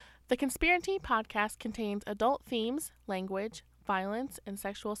The Conspiracy podcast contains adult themes, language, violence, and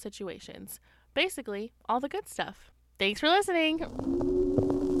sexual situations. Basically, all the good stuff. Thanks for listening.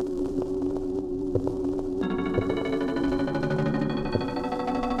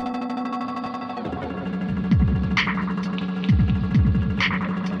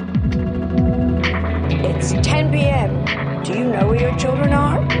 It's 10 p.m. Do you know where your children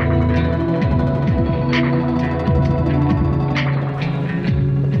are?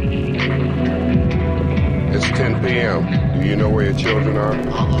 It's 10 p.m. Do you know where your children are?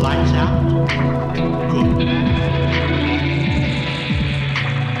 Lights out. Good.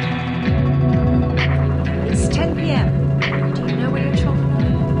 It's 10 p.m. Do you know where your children are?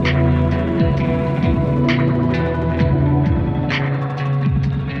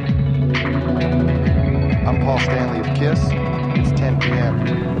 I'm Paul Stanley of KISS. It's 10 p.m.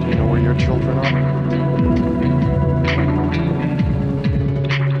 Do you know where your children are?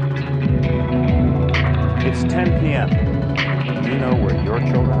 It's 10 p.m. Do you know where your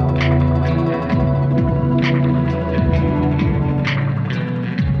children are?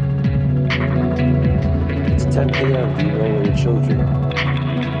 It's 10 p.m. Do you know where your children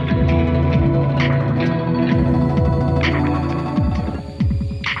are?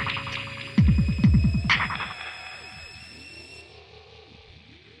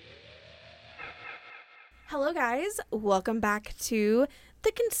 Hello, guys. Welcome back to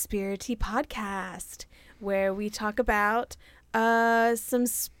the Conspiracy Podcast, where we talk about some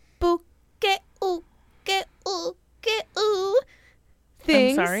spooky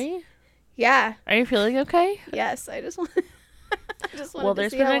things. I'm sorry? Yeah. Are you feeling okay? Yes. I just want. Well,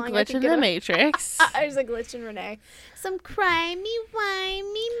 there's been a glitch in the Matrix. There's a glitch in Renee. Some crimey,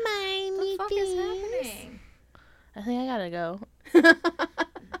 wimey, mimey What the fuck is happening? I think I gotta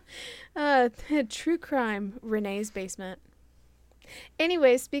go. True crime, Renee's basement.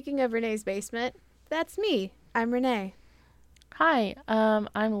 Anyway, speaking of Renee's basement, that's me. I'm Renee. Hi, I'm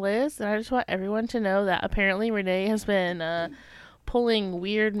Liz, and I just want everyone to know that apparently Renee has been pulling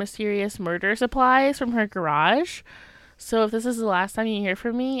weird, mysterious murder supplies from her garage. So if this is the last time you hear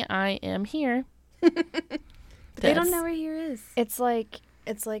from me, I am here. They don't know where he is. It's like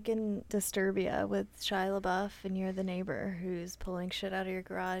in Disturbia with Shia LaBeouf, and you're the neighbor who's pulling shit out of your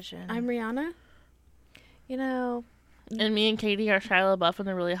garage. And I'm Rihanna. you know, And me and Katie are Shia LaBeouf and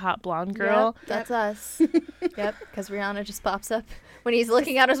the really hot blonde girl. Yep, that's us. Yep, because Rihanna just pops up when he's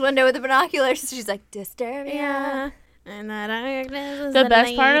looking out his window with the binoculars. She's like, Disturbia. And that The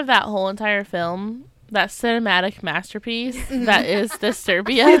best part of that whole entire film, that cinematic masterpiece that is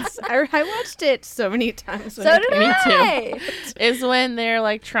Disturbia, I watched it so many times. When So I did came- I. is when they're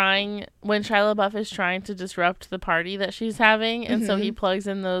like when Shia LaBeouf is trying to disrupt the party that she's having, and so he plugs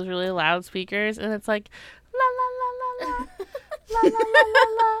in those really loud speakers, and it's like la la la la la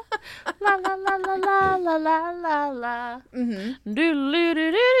la la la la la la la la la la Mhm. doo doo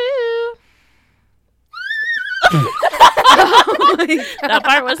doo doo. That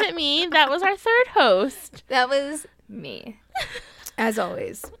part wasn't me. That was our third host. That was me. As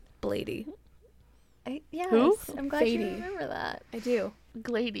always, Blady. Yes, Who? I'm glad you Fady. remember that. I do.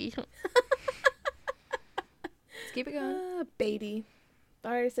 Glady. Let's keep it going. Beatty. I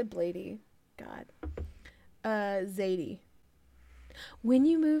already said Blady. God. Zadie. When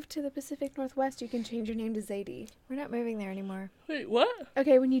you move to the Pacific Northwest, you can change your name to Zadie. We're not moving there anymore. Wait, what?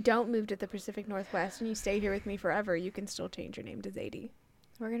 Okay, when you don't move to the Pacific Northwest and you stay here with me forever, you can still change your name to Zadie.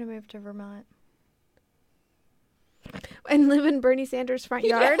 We're going to move to Vermont. And live in Bernie Sanders' front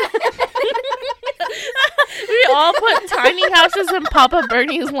yard. We all put tiny houses in Papa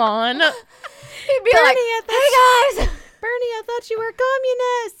Bernie's lawn. He'd be Bernie, like, I hey guys! Bernie, I thought you were a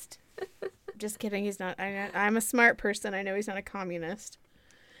communist. Just kidding. He's not. I'm a smart person. I know he's not a communist.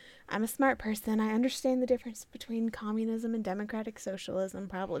 I'm a smart person. I understand the difference between communism and democratic socialism,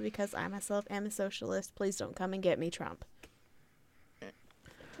 probably because I myself am a socialist. Please don't come and get me, Trump.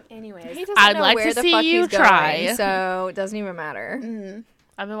 Anyways. He doesn't I'd know like where to the see fuck you he's try. going, so it doesn't even matter.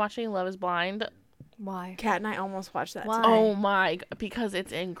 I've been watching Love is Blind. Why? Kat and I almost watched that. Why? Today. Oh my, because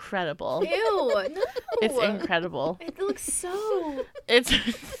it's incredible. Ew, no. It's incredible. It looks so... It's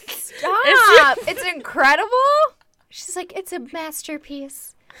Stop! It's incredible? She's like, it's a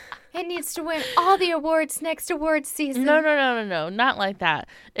masterpiece. It needs to win all the awards next award season. no, not like that.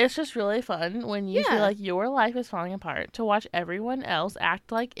 It's just really fun when you Yeah. feel like your life is falling apart to watch everyone else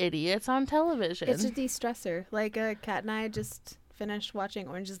act like idiots on television. It's a de-stressor. Like, Kat and I just finished watching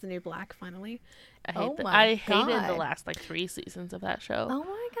Orange is the New Black, finally. I Oh hate my I hated the God. last like 3 seasons of that show. Oh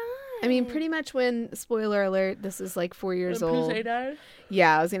my I mean, pretty much when, spoiler alert, this is like 4 years When old. Pusey died?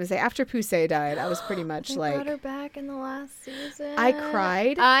 Yeah, I was going to say, after Pusey died, I was pretty much They like, brought her back in the last season. I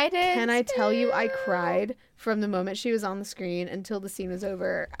cried. I did. Can I tell you, I too. cried from the moment she was on the screen until the scene was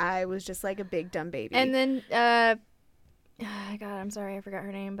over. I was just like a big dumb baby. And then, God, I'm sorry, I forgot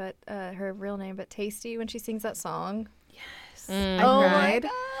her name, but her real name, but Tasty, when she sings that song. I Oh my cried.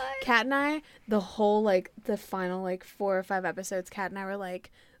 God. Kat and I, the whole, like, the final, like, 4 or 5 episodes, Kat and I were like,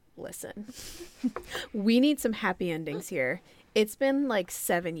 listen, we need some happy endings here. It's been, like,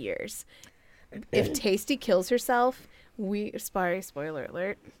 7 years. If Tasty kills herself, spoiler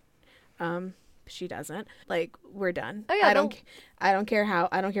alert, she doesn't. Like, we're done. Oh, yeah, I don't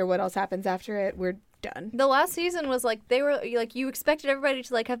care what else happens after it. We're done. The last season was like, they were like, you expected everybody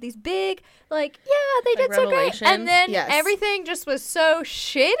to like have these big, like, yeah, they Like, did so great. revelations. And then Yes. everything just was so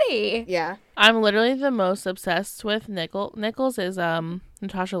shitty. Yeah. I'm literally the most obsessed with Nichols is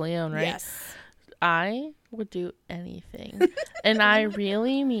Natasha Lyonne, right? Yes. I would do anything, and I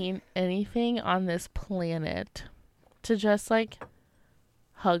really mean anything on this planet, to just like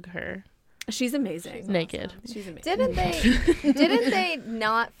hug her She's amazing. naked. She's amazing. Didn't they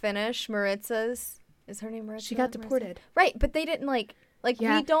not finish Maritza's? Is her name Maritza? She got Maritza? deported. Right, but they didn't like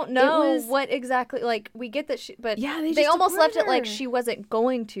Yeah, we don't it know was- what exactly, like, we get that she, but Yeah, they just almost left it deported like her. she wasn't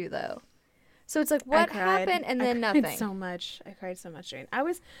going to, though. So it's like, what I cried. happened? And then I cried nothing. so much. I cried so much, Jane. I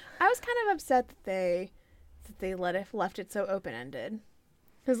was kind of upset that they left it so open ended.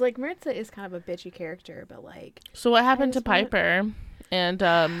 Because like Maritza is kind of a bitchy character, but like So what happened to just want- Piper and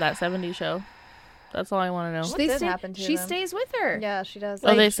that 70s show? That's all I want to know. What they did stay- happen to she them? stays with her. Yeah, she does.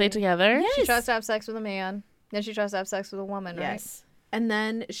 Oh, they stay together? Yes. She tries to have sex with a man. Then she tries to have sex with a woman, right? Yes. And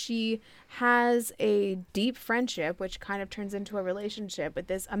then she has a deep friendship, which kind of turns into a relationship with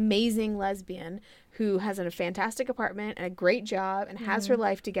this amazing lesbian who has a fantastic apartment and a great job and has her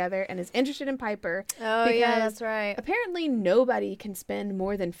life together and is interested in Piper. Oh, yeah, because that's right. Apparently, nobody can spend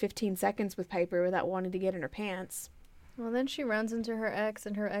more than 15 seconds with Piper without wanting to get in her pants. Well, then she runs into her ex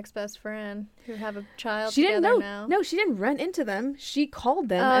and her ex-best friend who have a child She together didn't know. now. No, she didn't run into them. She called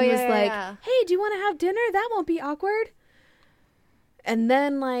them Oh, and yeah, was yeah, like, yeah. "Hey, do you want to have dinner? That won't be awkward." And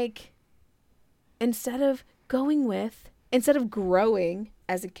then, like, instead of growing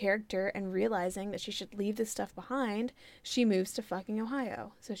as a character and realizing that she should leave this stuff behind, she moves to fucking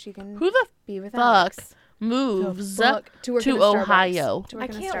Ohio so she can Who the be with fuck Alex. moves Fuck, to work to in a Starbucks. Ohio? To work I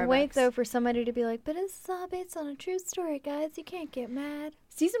in a can't wait, Starbucks. though, for somebody to be like, but it's all based on a true story, guys. You can't get mad.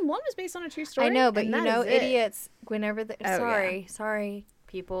 Season 1 was based on a true story. I know, but and you that know, is it. idiots, whenever the... Oh, Sorry,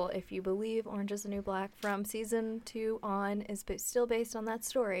 people. If you believe Orange is the New Black from season 2 on is still based on that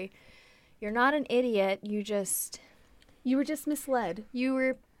story, you're not an idiot. You You were just misled.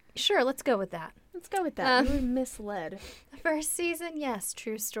 were... Sure, let's go with that. Let's go with that. You Um, were misled. The first season, yes,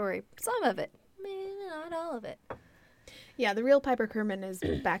 true story. Some of it. Not all of it. Yeah, the real Piper Kerman is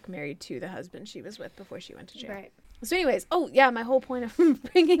back married to the husband she was with before she went to jail. Right. So, anyways, oh yeah, my whole point of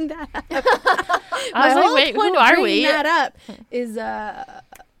bringing that up. I was like, whole wait, point who of are bringing we? that up is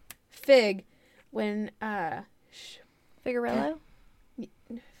Fig when Figarello?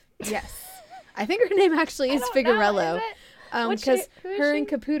 yes, I think her name actually is Figarello, What's because who is her she? and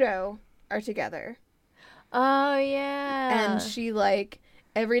Caputo are together, Oh, yeah. and she like.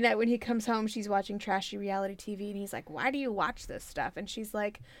 Every night when he comes home, she's watching trashy reality TV, and he's like, "Why do you watch this stuff?" And she's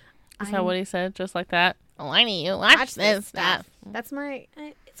like, Is that what he said? Just like that? Why do you watch this stuff? That's my.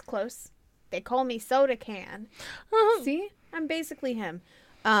 It's close. They call me Soda Can. See, I'm basically him.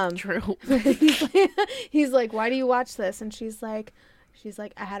 True. He's like, "Why do you watch this?" And she's like,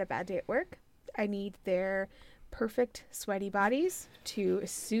 "I had a bad day at work. I need their perfect sweaty bodies to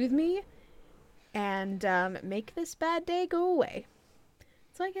soothe me and make this bad day go away."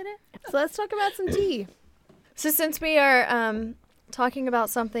 So I get it. So let's talk about some tea. So since we are talking about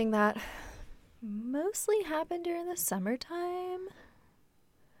something that mostly happened during the summertime,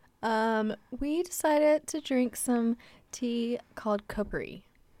 we decided to drink some tea called Capri.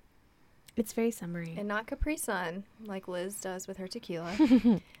 It's very summery. And not Capri Sun, like Liz does with her tequila.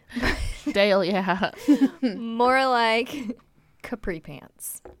 Dale, yeah. More like Capri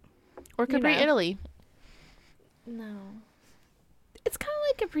Pants. Or Capri, know. Italy. No. It's kind of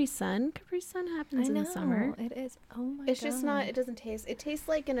like Capri Sun. Capri Sun happens in the summer. It is. Oh my god. It's just not. It doesn't taste. It tastes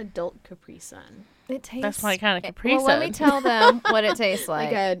like an adult Capri Sun, It tastes. That's my kind of Capri Well, let me Sun. tell them what it tastes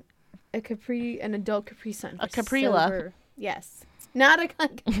like. like an adult Capri Sun. A for Caprila. sober- Yes, not a.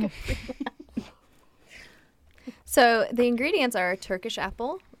 So the ingredients are Turkish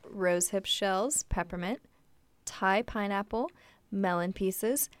apple, rosehip shells, peppermint, Thai pineapple, melon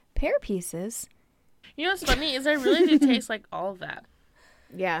pieces, pear pieces. You know what's funny is I really do taste like all of that.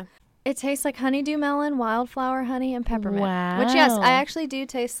 Yeah, It tastes like honeydew melon, wildflower honey, and peppermint. Wow. Which, yes, I actually do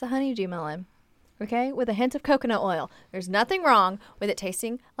taste the honeydew melon. Okay? With a hint of coconut oil. There's nothing wrong with it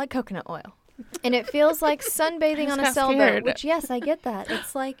tasting like coconut oil. And it feels like sunbathing on a got sailboat. scared. Which, yes, I get that.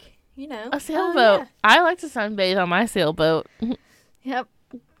 It's like, you know. A sailboat. yeah. I like to sunbathe on my sailboat. Yep.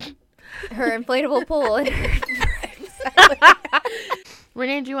 Her inflatable pool.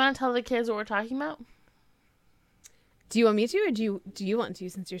 Renee, do you want to tell the kids what we're talking about? Do you want me to, or do you want to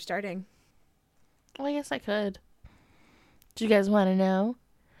since you're starting? Well, I guess I could. Do you guys want to know?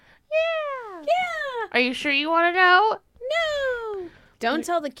 Yeah. Yeah. Are you sure you want to know? No. Don't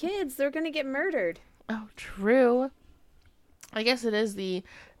tell the kids. They're going to get murdered. Oh, true. I guess it is the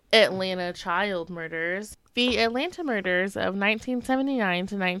Atlanta child murders. The Atlanta murders of 1979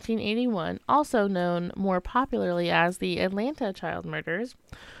 to 1981, also known more popularly as the Atlanta child murders,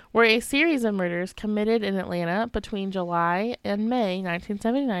 were a series of murders committed in Atlanta between July and May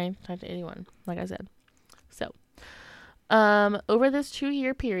 1979 to 1981, like I said. So, over this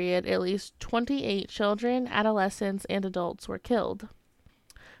 2-year period, at least 28 children, adolescents, and adults were killed.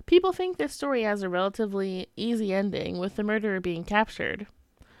 People think this story has a relatively easy ending, with the murderer being captured.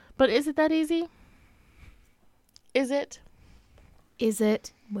 But is it that easy? Is it? Is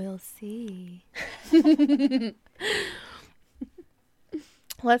it? We'll see.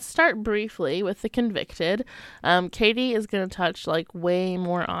 Let's start briefly with the convicted. Katie is going to touch way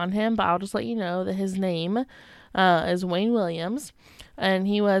more on him, but I'll just let you know that his name is Wayne Williams, and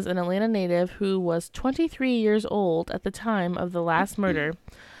he was an Atlanta native who was 23 years old at the time of the last murder.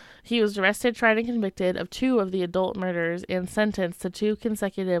 He was arrested, tried, and convicted of 2 of the adult murders and sentenced to 2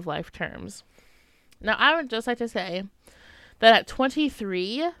 consecutive life terms. Now, I would just like to say that at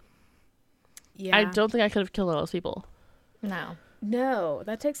 23, Yeah. I don't think I could have killed all those people. No. No,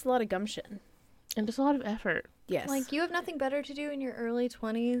 that takes a lot of gumption. And just a lot of effort. Yes. Like, you have nothing better to do in your early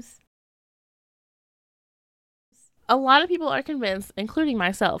 20s? A lot of people are convinced, including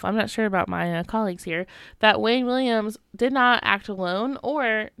myself, I'm not sure about my colleagues here, that Wayne Williams did not act alone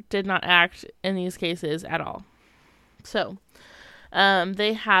or did not act in these cases at all. So,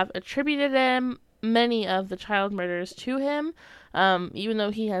 they have attributed many of the child murders to him, even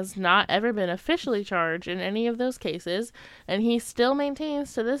though he has not ever been officially charged in any of those cases, and he still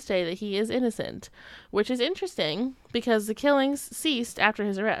maintains to this day that he is innocent, which is interesting because the killings ceased after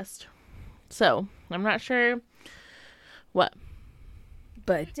his arrest. So, I'm not sure what.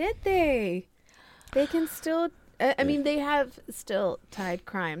 But did they? They can still... I mean, they have still tied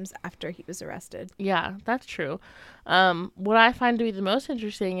crimes after he was arrested. Yeah, that's true. What I find to be the most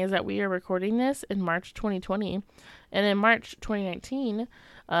interesting is that we are recording this in March 2020, and in March 2019,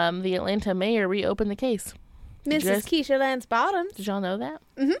 the Atlanta mayor reopened the case. Mrs. Keisha Lance Bottoms. Did y'all know that?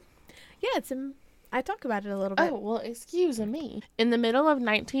 Yeah, it's I talk about it a little bit. Oh, well, excuse me. In the middle of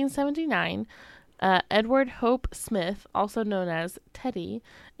 1979, Edward Hope Smith, also known as Teddy,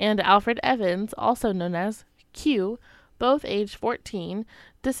 and Alfred Evans, also known as Q, both aged 14,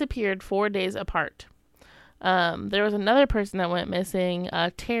 disappeared 4 days apart. There was another person that went missing,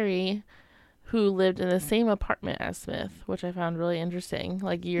 Terry, who lived in the same apartment as Smith, which I found really interesting,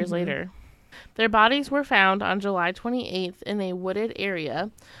 years later. Their bodies were found on July 28th in a wooded area,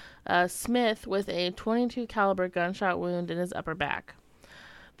 Smith with a .22 caliber gunshot wound in his upper back.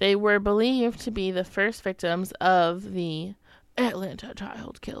 They were believed to be the first victims of the Atlanta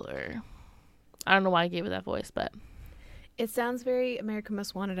child killer. I don't know why I gave it that voice, but... It sounds very America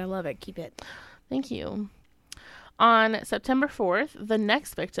Most Wanted. I love it. Keep it. Thank you. On September 4th, the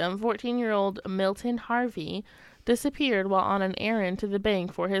next victim, 14-year-old Milton Harvey, disappeared while on an errand to the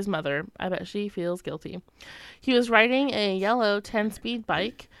bank for his mother. I bet she feels guilty. He was riding a yellow 10-speed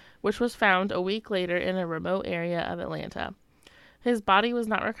bike, which was found a week later in a remote area of Atlanta. His body was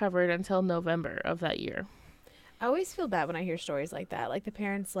not recovered until November of that year. I always feel bad when I hear stories like that. Like the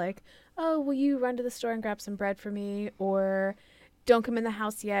parents oh, will you run to the store and grab some bread for me? Or don't come in the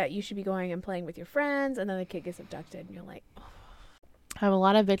house yet. You should be going and playing with your friends. And then the kid gets abducted. And you're like, oh. I have a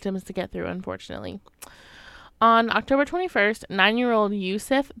lot of victims to get through, unfortunately. On October 21st, 9-year-old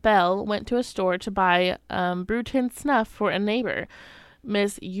Yusuf Bell went to a store to buy Bruton snuff for a neighbor,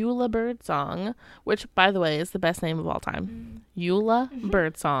 Miss Eula Birdsong, which, by the way, is the best name of all time. Eula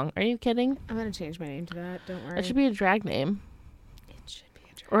Birdsong. Are you kidding? I'm going to change my name to that. Don't worry. It should be a drag name. It should be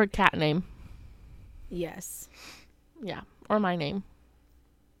a drag. Or a cat name. Yes. Yeah. Or my name.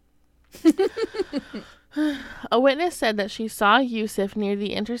 A witness said that she saw Yusuf near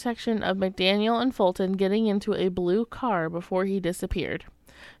the intersection of McDaniel and Fulton getting into a blue car before he disappeared.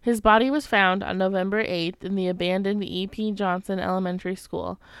 His body was found on November 8th in the abandoned E.P. Johnson Elementary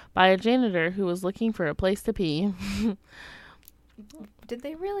School by a janitor who was looking for a place to pee. Did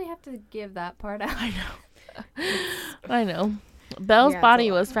they really have to give that part out? I know. Bell's Yeah, it's body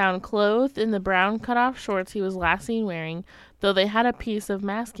a lot. was found clothed in the brown cutoff shorts he was last seen wearing, though they had a piece of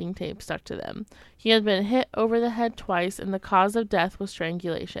masking tape stuck to them. He had been hit over the head twice, and the cause of death was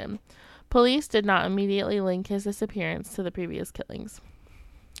strangulation. Police did not immediately link his disappearance to the previous killings.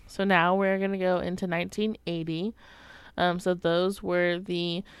 So now we're going to go into 1980. So those were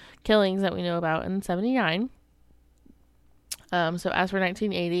the killings that we know about in 79. So as for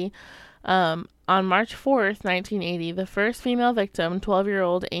 1980, on March 4th, 1980, the first female victim,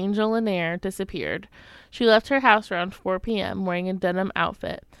 12-year-old Angel Lanier, disappeared. She left her house around 4 p.m. wearing a denim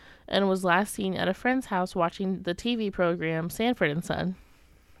outfit and was last seen at a friend's house watching the TV program Sanford and Son,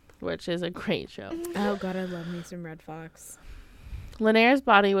 which is a great show. Oh God, I love me some Red Fox. Lanier's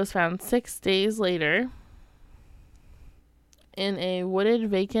body was found 6 days later in a wooded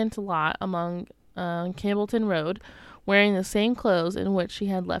vacant lot along Campbellton Road, wearing the same clothes in which she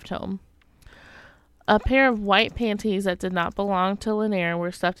had left home. A pair of white panties that did not belong to Lanier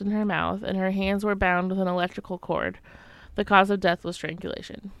were stuffed in her mouth, and her hands were bound with an electrical cord. The cause of death was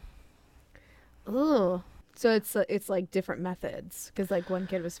strangulation. Ooh. So it's like different methods because like one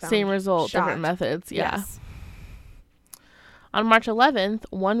kid was found Same result, shot. different methods. Yeah. Yes. On March 11th,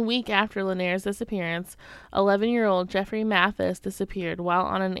 1 week after Lanier's disappearance, 11-year-old Jeffrey Mathis disappeared while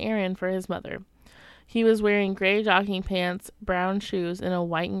on an errand for his mother. He was wearing gray jogging pants, brown shoes, and a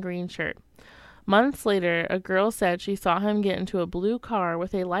white and green shirt. Months later, a girl said she saw him get into a blue car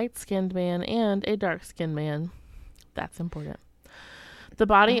with a light-skinned man and a dark-skinned man. That's important. The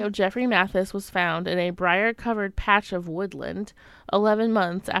body of Jeffrey Mathis was found in a briar-covered patch of woodland 11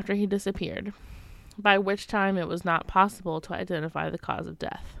 months after he disappeared, by which time it was not possible to identify the cause of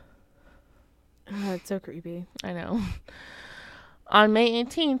death. Oh, it's so creepy. I know. On May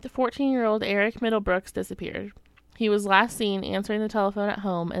 18th, 14-year-old Eric Middlebrooks disappeared. He was last seen answering the telephone at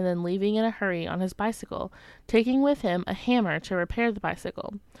home and then leaving in a hurry on his bicycle, taking with him a hammer to repair the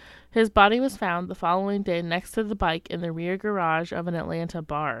bicycle. His body was found the following day next to the bike in the rear garage of an Atlanta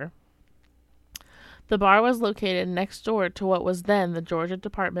bar. The bar was located next door to what was then the Georgia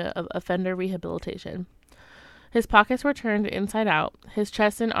Department of Offender Rehabilitation. His pockets were turned inside out, his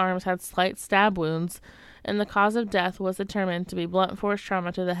chest and arms had slight stab wounds, and the cause of death was determined to be blunt force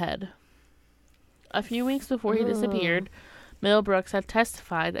trauma to the head. A few weeks before he disappeared, Middlebrooks had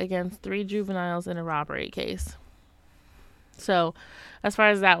testified against 3 juveniles in a robbery case. So, as far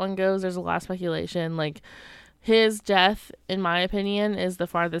as that one goes, there's a lot of speculation. Like, his death, in my opinion, is the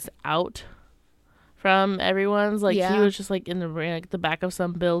farthest out from everyone's. Like, he was just, like, in the back of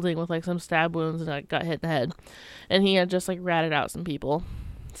some building with, like, some stab wounds and, like, got hit in the head. And he had just, like, ratted out some people.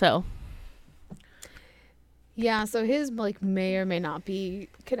 So... Yeah, so his like may or may not be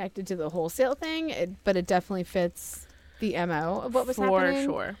connected to the wholesale thing, but it definitely fits the MO of what was happening.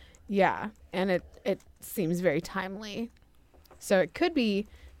 For sure. Yeah, and it seems very timely. So it could be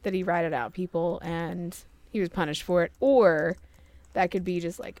that he ratted out people and he was punished for it, or that could be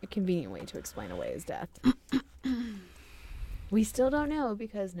just like a convenient way to explain away his death. We still don't know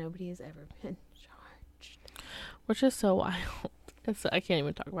because nobody has ever been charged. Which is so wild. I can't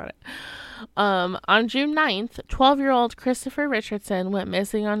even talk about it. On June 9th, 12-year-old Christopher Richardson went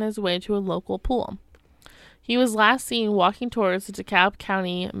missing on his way to a local pool. He was last seen walking towards the DeKalb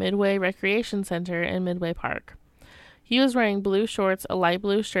County Midway Recreation Center in Midway Park. He was wearing blue shorts, a light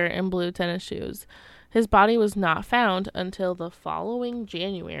blue shirt, and blue tennis shoes. His body was not found until the following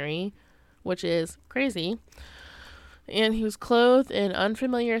January, which is crazy. And he was clothed in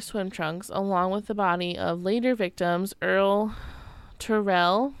unfamiliar swim trunks, along with the body of later victims Earl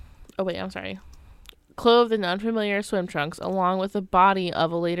Terrell. Clothed in unfamiliar swim trunks, along with the body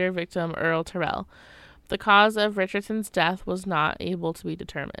of a later victim, Earl Terrell. The cause of Richardson's death was not able to be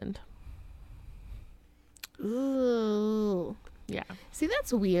determined. Ooh. Yeah. See,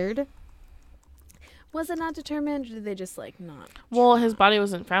 that's weird. Was it not determined, or did they just like not? Well, his body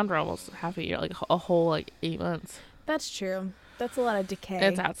wasn't found for almost half a year, like a whole like 8 months. That's true. That's a lot of decay.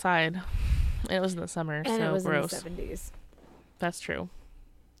 It's outside. And it was in the summer, and so it was gross. in the 70s. That's true.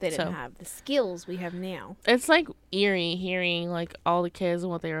 They didn't have the skills we have now. It's like eerie hearing like all the kids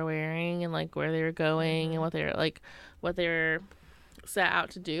and what they were wearing and like where they were going and what they were set out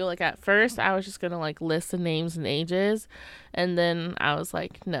to do. Like at first I was just gonna like list the names and ages, and then I was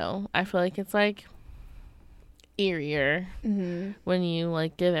like, no, I feel like it's like eerier when you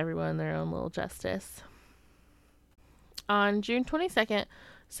like give everyone their own little justice. On June 22nd,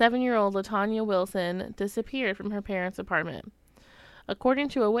 7-year-old LaTanya Wilson disappeared from her parents' apartment. According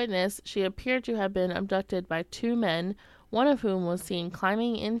to a witness, she appeared to have been abducted by 2 men, one of whom was seen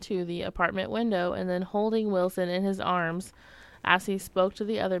climbing into the apartment window and then holding Wilson in his arms as he spoke to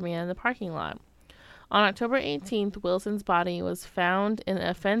the other man in the parking lot. On October 18th, Wilson's body was found in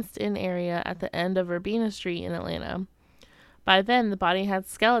a fenced-in area at the end of Urbana Street in Atlanta. By then, the body had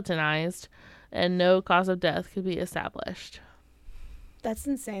skeletonized, and no cause of death could be established. That's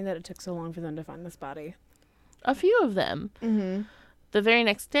insane that it took so long for them to find this body. A few of them. Mm-hmm. The very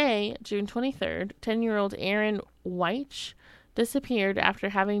next day, June 23rd, 10-year-old Aaron Weich disappeared after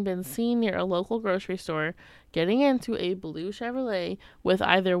having been seen near a local grocery store getting into a blue Chevrolet with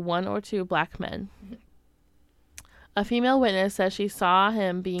either one or two black men. A female witness says she saw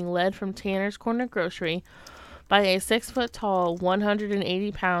him being led from Tanner's Corner Grocery by a 6-foot-tall,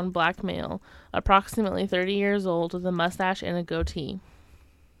 180-pound black male, approximately 30 years old, with a mustache and a goatee.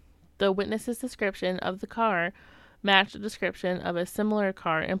 The witness's description of the car matched the description of a similar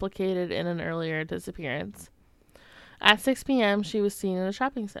car implicated in an earlier disappearance. At 6 p.m., she was seen in a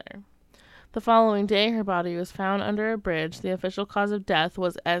shopping center. The following day, her body was found under a bridge. The official cause of death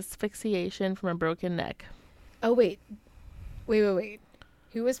was asphyxiation from a broken neck. Oh, wait. Wait.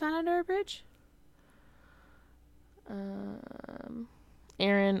 Who was found under a bridge?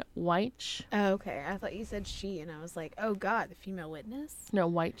 Aaron Weich. Oh, okay. I thought you said she, and I was like, oh, God, the female witness? No,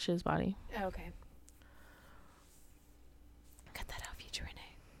 Weich's body. Oh, okay. Cut that out, future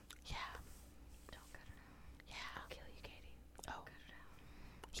Renee. Yeah. Don't cut it out. Yeah. I'll kill you, Katie. Oh. Cut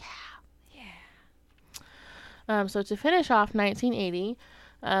it out. Yeah. So to finish off 1980,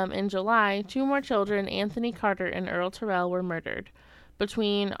 in July, 2 more children, Anthony Carter and Earl Terrell, were murdered.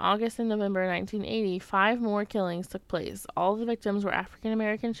 Between August and November 1980, 5 more killings took place. All the victims were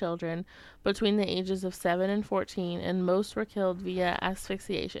African-American children between the ages of 7 and 14, and most were killed via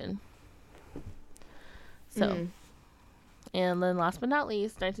asphyxiation. So, and then last but not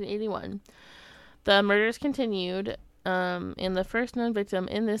least, 1981. The murders continued, and the first known victim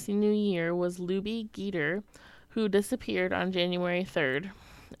in this new year was Luby Geter, who disappeared on January 3rd,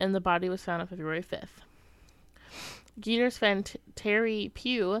 and the body was found on February 5th. Geter's friend Terry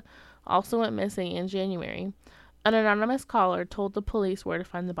Pugh also went missing in January. An anonymous caller told the police where to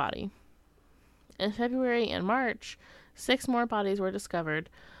find the body. In February and March, 6 more bodies were discovered,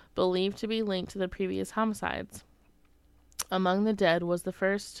 believed to be linked to the previous homicides. Among the dead was the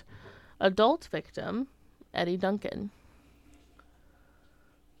first adult victim, Eddie Duncan.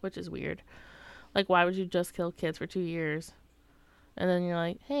 Which is weird. Like, why would you just kill kids for 2 years? And then you're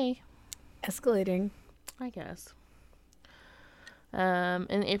like, hey. Escalating. I guess.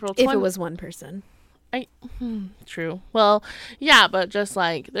 In April 20... If it was one person. True. Well, yeah, but just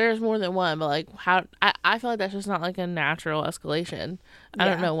like, there's more than one, but like, how, I feel like that's just not like a natural escalation. I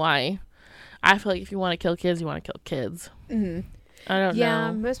don't know why. I feel like if you want to kill kids, you want to kill kids. Mm-hmm. I don't know.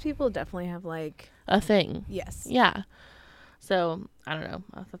 Yeah, most people definitely have like... a thing. Yes. Yeah. So, I don't know.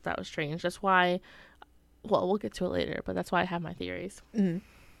 I thought that was strange. That's why, well, we'll get to it later, but that's why I have my theories.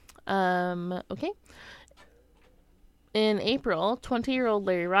 Mm-hmm. Okay. In April, 20-year-old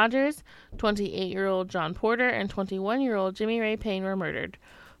Larry Rogers, 28-year-old John Porter, and 21-year-old Jimmy Ray Payne were murdered.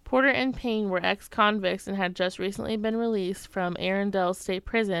 Porter and Payne were ex-convicts and had just recently been released from Arundel State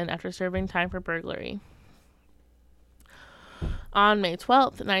Prison after serving time for burglary. On May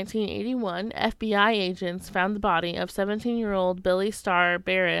 12th, 1981, FBI agents found the body of 17-year-old Billy Starr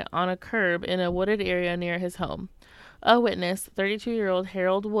Barrett on a curb in a wooded area near his home. A witness, 32-year-old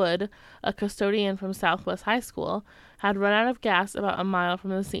Harold Wood, a custodian from Southwest High School, had run out of gas about a mile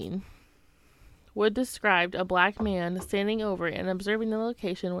from the scene. Wood described a black man standing over and observing the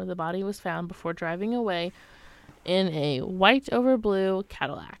location where the body was found before driving away in a white over blue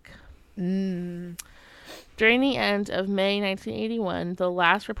Cadillac. During the end of May 1981, the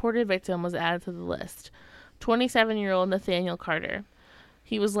last reported victim was added to the list, 27-year-old Nathaniel Carter.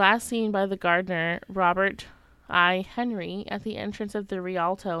 He was last seen by the gardener, Robert I. Henry, at the entrance of the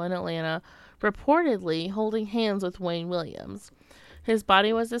Rialto in Atlanta, reportedly holding hands with Wayne Williams. His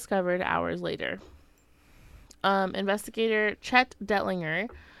body was discovered hours later. Investigator Chet Detlinger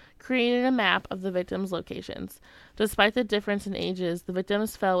created a map of the victims' locations. Despite the difference in ages, the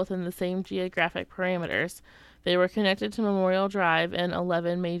victims fell within the same geographic parameters. They were connected to Memorial Drive and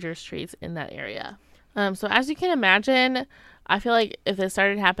 11 major streets in that area. So as you can imagine, I feel like if this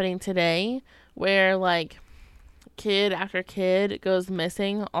started happening today, where like kid after kid goes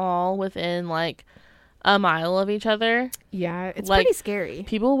missing all within like a mile of each other. Yeah, it's like, pretty scary.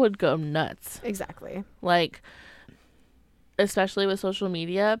 People would go nuts. Exactly. Like, especially with social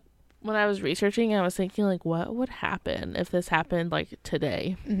media. When I was researching, I was thinking, like, what would happen if this happened, like,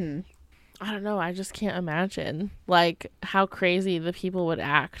 today? Mm-hmm. I don't know. I just can't imagine like how crazy the people would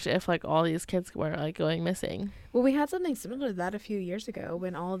act if like all these kids were like going missing. Well, we had something similar to that a few years ago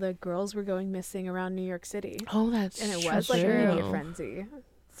when all the girls were going missing around New York City. Oh, that's And it true. was like a media frenzy.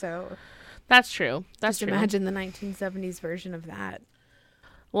 So That's true. That's just true. imagine the 1970s version of that.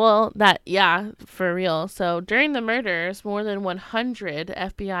 Well, that, yeah, for real. So during the murders, more than 100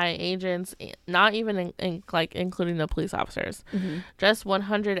 FBI agents, not even like including the police officers, just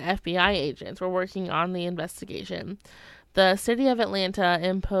 100 FBI agents were working on the investigation. The city of Atlanta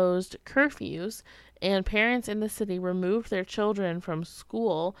imposed curfews, and parents in the city removed their children from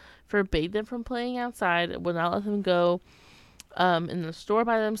school, forbade them from playing outside, would not let them go in the store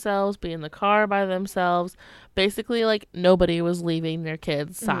by themselves, be in the car by themselves. Basically, like, nobody was leaving their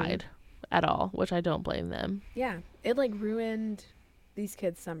kids' side at all, which I don't blame them. Yeah. It like ruined these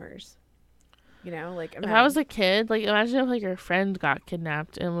kids' summers. You know, like If I was a kid, like, imagine if like your friend got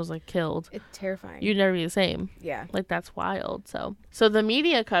kidnapped and was like killed. it's terrifying. You'd never be the same. Yeah. Like, that's wild. So the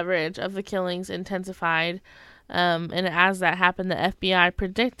media coverage of the killings intensified. And as that happened, the FBI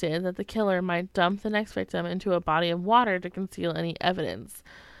predicted that the killer might dump the next victim into a body of water to conceal any evidence.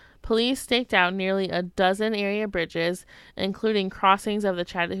 Police staked out nearly a dozen area bridges, including crossings of the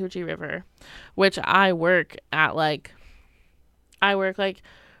Chattahoochee River, which I work like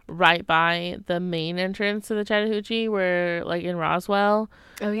right by the main entrance to the Chattahoochee, where like in Roswell,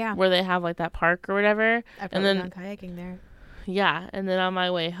 Oh, yeah. where they have like that park or whatever. I've and probably then gone kayaking there. yeah, and then on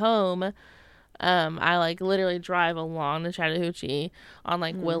my way home, I like literally drive along the Chattahoochee on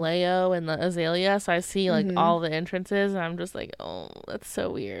like Willeo and the Azalea, so I see like all the entrances, and I'm just like, oh, that's so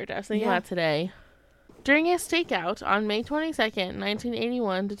weird. I was thinking about today. During a stakeout on May 22nd,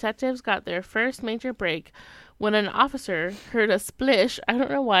 1981, detectives got their first major break when an officer heard a splish. I don't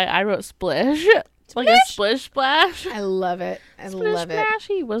know why I wrote splish. Like a splish splash. I love it. I Splish love it. splash.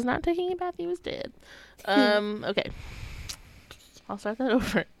 He was not taking a bath. He was dead. Okay. I'll start that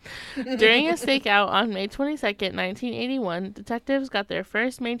over. During a stakeout on May 22nd, 1981, detectives got their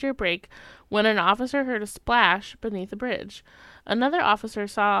first major break when an officer heard a splash beneath a bridge. Another officer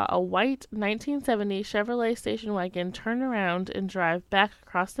saw a white 1970 Chevrolet station wagon turn around and drive back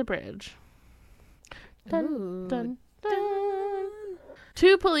across the bridge. Dun, dun, dun.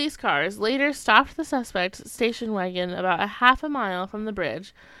 Two police cars later stopped the suspect's station wagon about a half a mile from the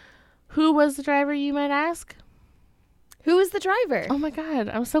bridge. Who was the driver, you might ask? Who was the driver? Oh my God,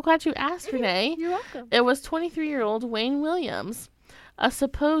 I'm so glad you asked, Renee. You're welcome. It was 23-year-old Wayne Williams, a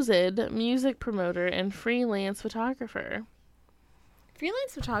supposed music promoter and freelance photographer.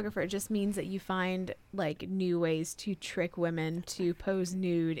 Freelance photographer just means that you find like new ways to trick women to pose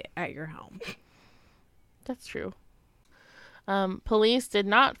nude at your home. That's true. Police did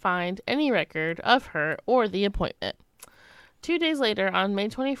not find any record of her or the appointment. 2 days later, on May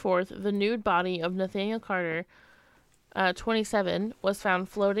 24th, the nude body of Nathaniel Carter, 27, was found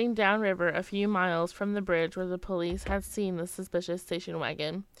floating downriver a few miles from the bridge where the police had seen the suspicious station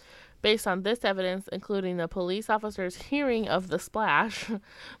wagon. Based on this evidence, including the police officer's hearing of the splash,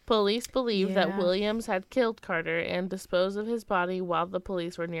 police believe that Williams had killed Carter and disposed of his body while the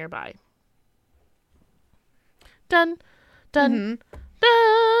police were nearby. Dun, dun,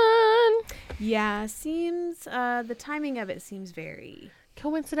 dun. Yeah, seems the timing of it seems very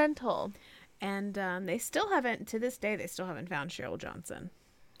Coincidental. And they still haven't, to this day, they still haven't found Cheryl Johnson.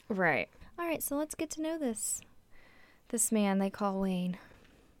 Right. All right, so let's get to know this man they call Wayne.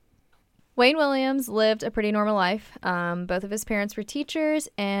 Wayne Williams lived a pretty normal life. Both of his parents were teachers,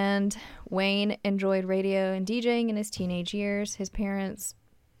 and Wayne enjoyed radio and DJing in his teenage years. His parents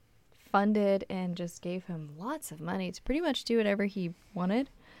funded and just gave him lots of money to pretty much do whatever he wanted,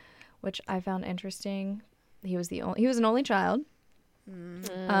 which I found interesting. He was an only child.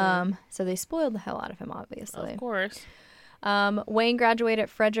 So they spoiled the hell out of him, obviously. Of course. Wayne graduated at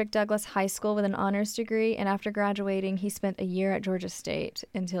Frederick Douglass High School with an honors degree, and after graduating, he spent a year at Georgia State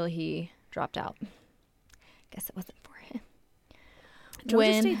until he dropped out. Guess it wasn't for him.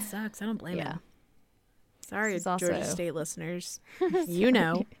 Georgia State sucks. I don't blame him. Sorry, Georgia State listeners. You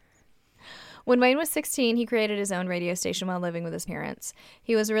know. When Wayne was 16, he created his own radio station while living with his parents.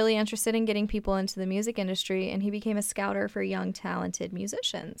 He was really interested in getting people into the music industry, and he became a scouter for young, talented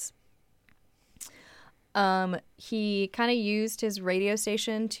musicians. He kind of used his radio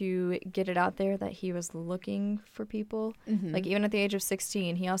station to get it out there that he was looking for people. Like, even at the age of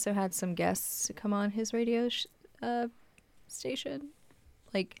 16, he also had some guests to come on his radio station.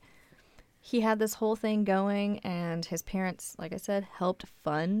 Like, he had this whole thing going, and his parents, like I said, helped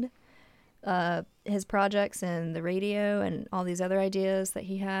fund his projects and the radio and all these other ideas that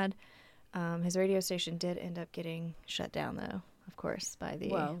he had. His radio station did end up getting shut down, though, of course, by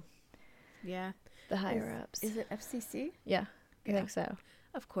the Yeah. the higher ups. Is it FCC? Yeah, I think so.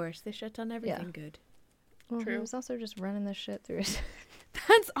 Of course. They shut down everything good. Well, he True. was also just running this shit through his...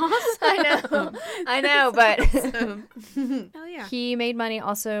 That's awesome. I know, but Hell yeah. he made money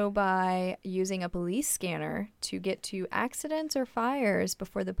also by using a police scanner to get to accidents or fires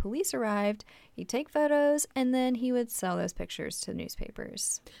before the police arrived. He'd take photos, and then he would sell those pictures to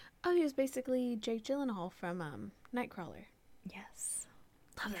newspapers. Oh, he was basically Jake Gyllenhaal from Nightcrawler. Yes.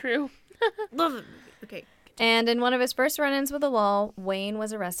 True. Love it. Okay. And in one of his first run-ins with the law, Wayne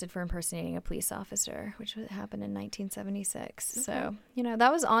was arrested for impersonating a police officer, which happened in 1976. Okay. So,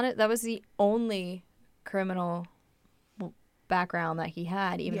 that was on it. That was the only criminal background that he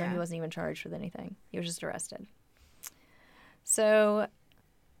had, even though he wasn't even charged with anything. He was just arrested. So,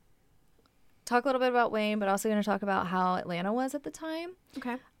 talk a little bit about Wayne, but also going to talk about how Atlanta was at the time.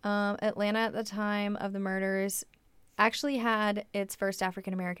 Okay. Atlanta at the time of the murders actually had its first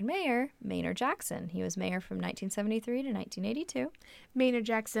African-American mayor, Maynard Jackson. He was mayor from 1973 to 1982. Maynard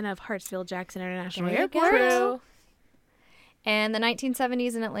Jackson of Hartsfield-Jackson International There you Airport. go. And the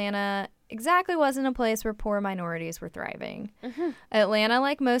 1970s in Atlanta exactly wasn't a place where poor minorities were thriving. Mm-hmm. Atlanta,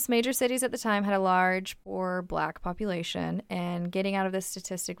 like most major cities at the time, had a large poor black population, and getting out of this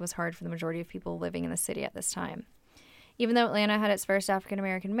statistic was hard for the majority of people living in the city at this time. Even though Atlanta had its first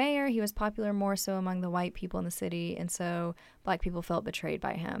African-American mayor, he was popular more so among the white people in the city, and so black people felt betrayed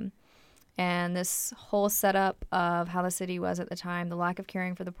by him. And this whole setup of how the city was at the time, the lack of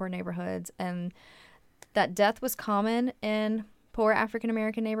caring for the poor neighborhoods, and that death was common in poor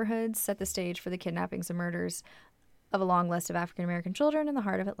African-American neighborhoods set the stage for the kidnappings and murders of a long list of African-American children in the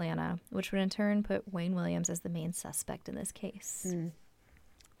heart of Atlanta, which would in turn put Wayne Williams as the main suspect in this case.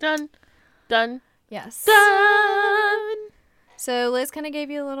 Done. Done. Yes. Done. So Liz kind of gave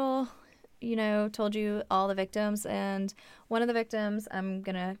you a little, told you all the victims. And one of the victims, I'm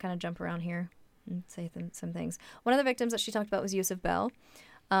going to kind of jump around here and say some things. One of the victims that she talked about was Yusuf Bell.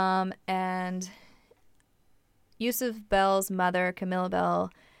 And Yusuf Bell's mother, Camilla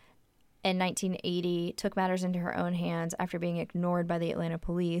Bell, in 1980 took matters into her own hands after being ignored by the Atlanta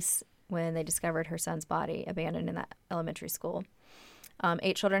police when they discovered her son's body abandoned in that elementary school.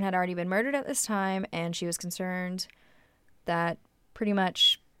 8 children had already been murdered at this time, and she was concerned that pretty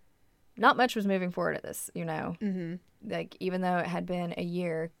much not much was moving forward at this, Mm-hmm. Like, even though it had been a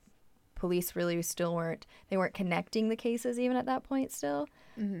year, police really still weren't connecting the cases even at that point still.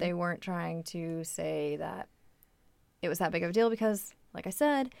 Mm-hmm. They weren't trying to say that it was that big of a deal because, like I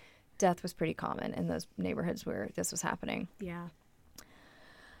said, death was pretty common in those neighborhoods where this was happening. Yeah.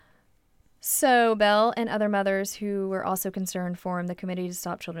 So Bell and other mothers who were also concerned formed the Committee to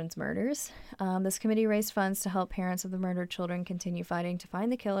Stop Children's Murders. This committee raised funds to help parents of the murdered children continue fighting to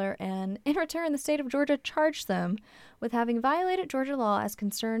find the killer, and in return, the state of Georgia charged them with having violated Georgia law as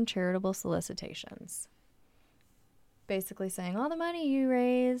concerned charitable solicitations. Basically saying all the money you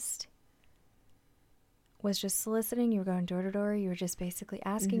raised was just soliciting. You were going door to door. You were just basically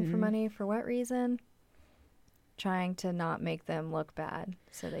asking for money. For what reason? Trying to not make them look bad,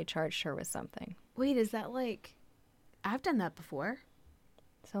 so they charged her with something. Wait, is that like... I've done that before.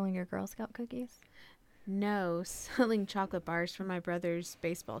 Selling your Girl Scout cookies? No, selling chocolate bars for my brother's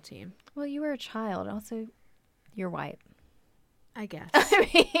baseball team. Well, you were a child. Also, you're white. I guess. I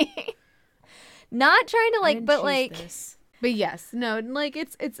mean, not trying to But yes, no, like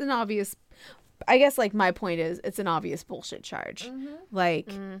it's an obvious... I guess, like, my point is, it's an obvious bullshit charge. Mm-hmm. Like...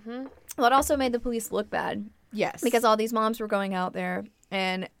 Mm-hmm. Well, it also made the police look bad. Yes. Because all these moms were going out there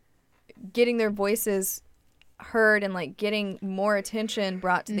and getting their voices heard and, like, getting more attention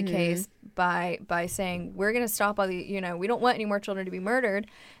brought to the case by saying, we're going to stop all the, we don't want any more children to be murdered.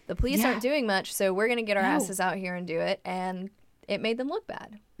 The police aren't doing much, so we're going to get our asses out here and do it. And it made them look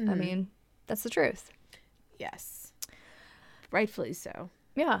bad. I mean, that's the truth. Yes. Rightfully so.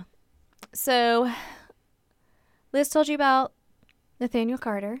 Yeah. So, Liz told you about Nathaniel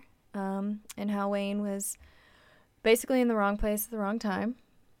Carter and how Wayne was basically in the wrong place at the wrong time.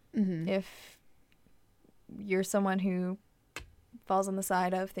 Mm-hmm. If you're someone who falls on the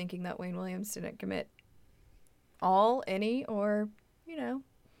side of thinking that Wayne Williams didn't commit any, or,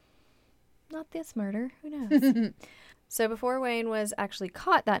 not this murder, who knows? So before Wayne was actually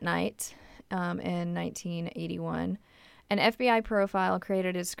caught that night in 1981, an FBI profile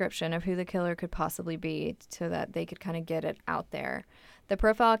created a description of who the killer could possibly be so that they could kind of get it out there. The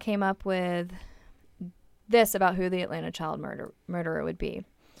profile came up with this about who the Atlanta child murderer would be.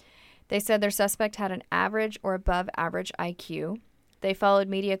 They said their suspect had an average or above average IQ. They followed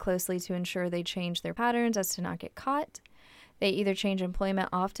media closely to ensure they changed their patterns as to not get caught. They either change employment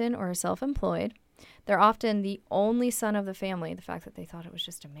often or are self-employed. They're often the only son of the family. The fact that they thought it was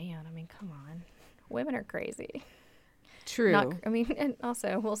just a man. I mean, come on. Women are crazy. True. And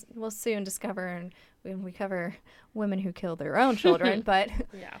also we'll soon discover, and when we cover women who kill their own children, but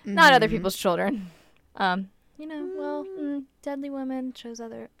not other people's children. Deadly women chose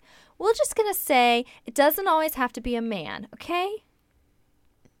other. We're just gonna say it doesn't always have to be a man, okay?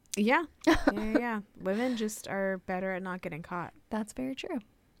 Yeah. Yeah. Women just are better at not getting caught. That's very true.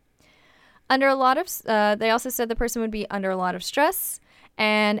 Under a lot of, they also said the person would be under a lot of stress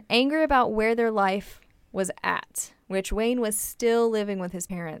and angry about where their life was at, which Wayne was still living with his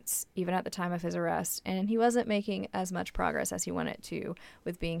parents even at the time of his arrest, and he wasn't making as much progress as he wanted to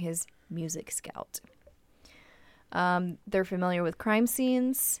with being his music scout. They're familiar with crime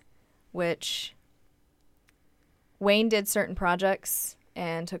scenes, which Wayne did certain projects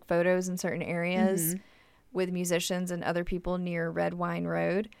and took photos in certain areas with musicians and other people near Red Wine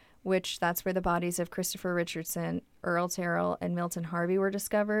Road, which that's where the bodies of Christopher Richardson, Earl Terrell, and Milton Harvey were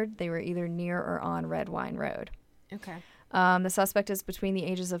discovered. They were either near or on Red Wine Road. Okay. The suspect is between the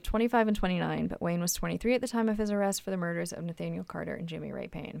ages of 25 and 29, but Wayne was 23 at the time of his arrest for the murders of Nathaniel Carter and Jimmy Ray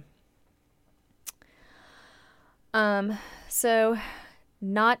Payne. So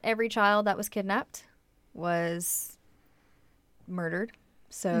not every child that was kidnapped was murdered.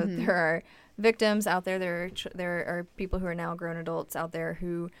 So there are victims out there. There are people who are now grown adults out there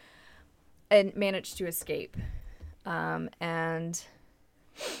who managed to escape. And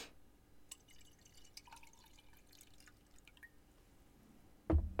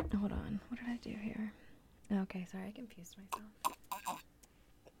hold on, what did I do here? Okay, sorry, I confused myself. Oh,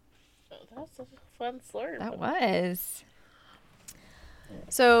 that's a fun slurp. That was.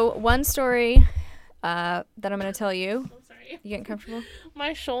 So one story that I'm going to tell you. I'm sorry. You getting comfortable?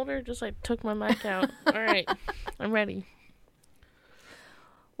 My shoulder just took my mic out. All right, I'm ready.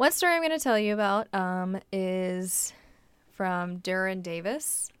 One story I'm going to tell you about is from Duran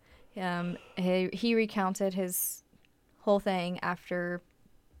Davis. He recounted his whole thing after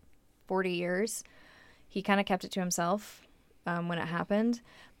 40 years. He kind of kept it to himself when it happened.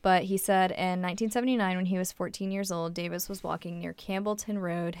 But he said in 1979, when he was 14 years old, Davis was walking near Campbellton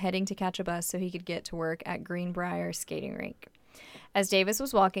Road, heading to catch a bus so he could get to work at Greenbrier skating rink. As Davis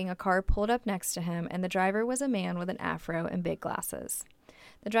was walking, a car pulled up next to him, and the driver was a man with an afro and big glasses.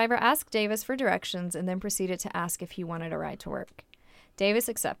 The driver asked Davis for directions and then proceeded to ask if he wanted a ride to work. Davis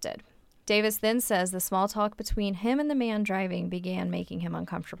accepted. Davis then says the small talk between him and the man driving began making him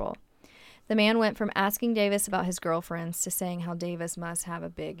uncomfortable. The man went from asking Davis about his girlfriends to saying how Davis must have a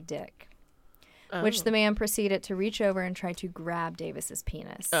big dick, which the man proceeded to reach over and try to grab Davis's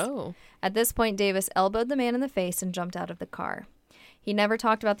penis. Oh. At this point, Davis elbowed the man in the face and jumped out of the car. He never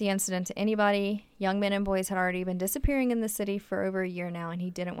talked about the incident to anybody. Young men and boys had already been disappearing in the city for over a year now, and he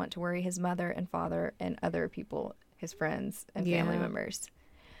didn't want to worry his mother and father and other people, his friends and family members.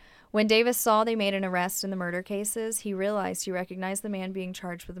 When Davis saw they made an arrest in the murder cases, he realized he recognized the man being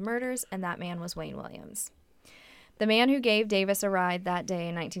charged with the murders, and that man was Wayne Williams, the man who gave Davis a ride that day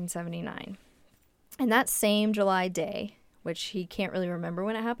in 1979. And that same July day, which he can't really remember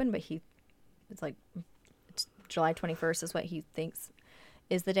when it happened, but it's July 21st is what he thinks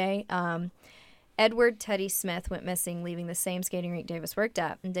is the day. Edward Teddy Smith went missing, leaving the same skating rink Davis worked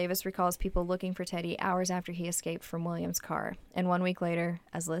at, and Davis recalls people looking for Teddy hours after he escaped from Williams' car. And 1 week later,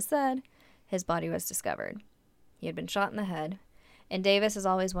 as Liz said, his body was discovered. He had been shot in the head, and Davis has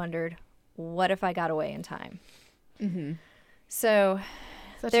always wondered, what if I got away in time? Mm-hmm. So,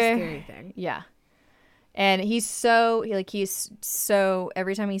 such a scary thing. Yeah. And he's so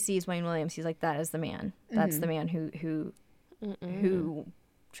every time he sees Wayne Williams, he's like, that is the man. That's the man who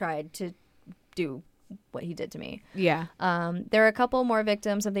tried to do what he did to me. Yeah. There are a couple more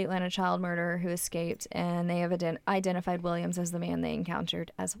victims of the Atlanta child murder who escaped, and they have identified Williams as the man they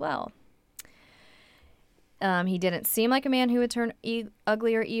encountered as well. He didn't seem like a man who would turn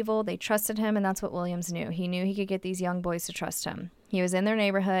ugly or evil. They trusted him, and that's what Williams knew. He knew he could get these young boys to trust him. He was in their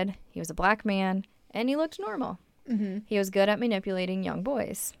neighborhood. He was a black man, and he looked normal. Mm-hmm. He was good at manipulating young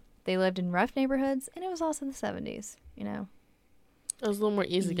boys. They lived in rough neighborhoods, and it was also the 70s, you know. It was a little more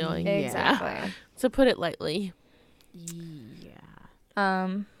easygoing. Exactly. Yeah. To put it lightly. Yeah.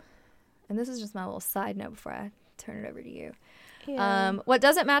 And this is just my little side note before I turn it over to you. Yeah. What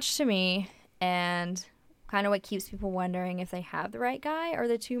doesn't match to me, and kind of what keeps people wondering if they have the right guy, are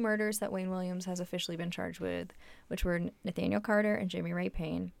the two murders that Wayne Williams has officially been charged with, which were Nathaniel Carter and Jimmy Ray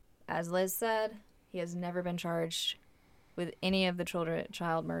Payne. As Liz said, he has never been charged with any of the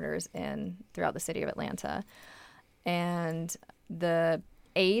child murders throughout the city of Atlanta. And the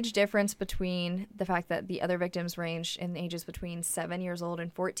age difference between the fact that the other victims ranged in ages between 7 years old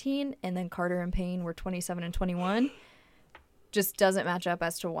and 14, and then Carter and Payne were 27 and 21, just doesn't match up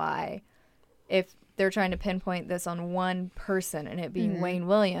as to why, if they're trying to pinpoint this on one person and it being Wayne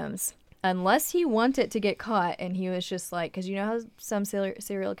Williams, unless he wanted to get caught and he was just like, because you know how some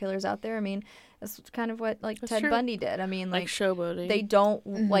serial killers out there, I mean, that's kind of what like That's Ted true. Bundy did. I mean, like showboating. they don't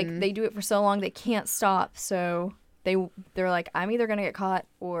like, they do it for so long they can't stop, so they're like, I'm either gonna get caught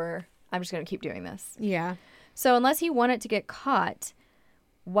or I'm just gonna keep doing this. Yeah. So unless he wanted to get caught,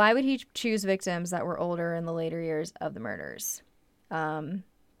 why would he choose victims that were older in the later years of the murders?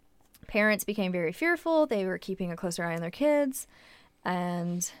 Parents became very fearful. They were keeping a closer eye on their kids,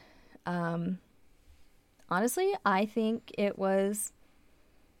 and honestly, I think it was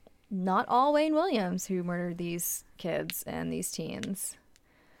not all Wayne Williams who murdered these kids and these teens.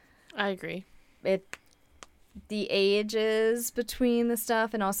 I agree. The ages between the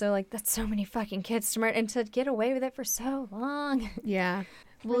stuff, and also like that's so many fucking kids to murder and to get away with it for so long. Yeah.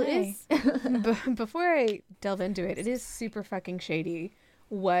 Well, Renee. it is. Before I delve into it, it is super fucking shady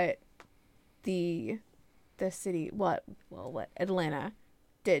what the city, what Atlanta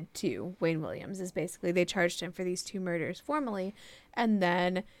did to Wayne Williams is basically they charged him for these 2 murders formally, and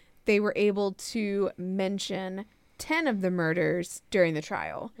then they were able to mention 10 of the murders during the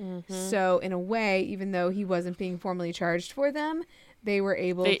trial. So in a way, even though he wasn't being formally charged for them, they were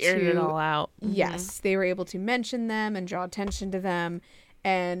able to aired it all out. Yes, they were able to mention them and draw attention to them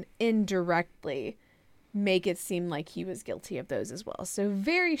and indirectly make it seem like he was guilty of those as well. So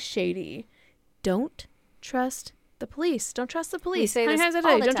very shady. Don't trust the police. Don't trust the police. We say How many this times I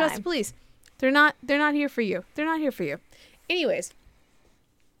tell all you? the Don't trust time. the police. They're not here for you. They're not here for you. Anyways,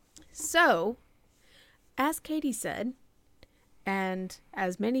 so as Katie said, and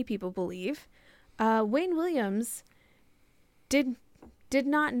as many people believe, Wayne Williams did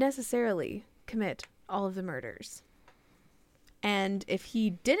not necessarily commit all of the murders. And if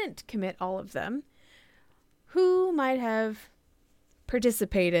he didn't commit all of them, who might have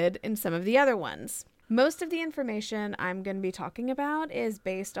participated in some of the other ones? Most of the information I'm going to be talking about is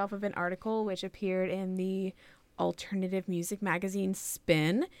based off of an article which appeared in the alternative music magazine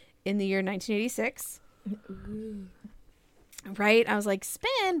Spin in the year 1986. Ooh. Right? I was like,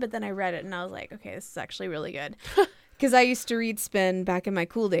 Spin, but then I read it and I was like, okay, this is actually really good. Because I used to read Spin back in my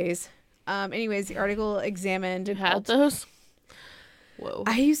cool days. Anyways, the article examined... You had those? Whoa.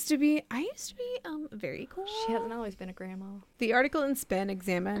 I used to be very cool. She hasn't always been a grandma. The article in Spin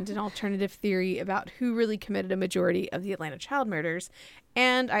examined an alternative theory about who really committed a majority of the Atlanta child murders.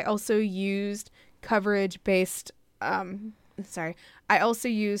 And I also used coverage based... I also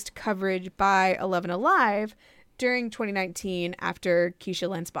used coverage by 11 Alive during 2019 after Keisha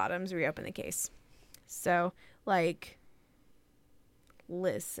Lance Bottoms reopened the case. So, like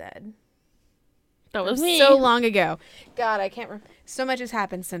Liz said... That was me. So long ago. God, I can't remember. So much has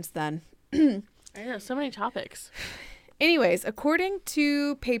happened since then. I know, so many topics. Anyways, according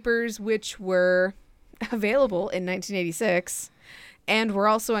to papers which were available in 1986 and were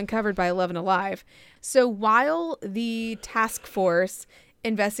also uncovered by 11 Alive, so while the task force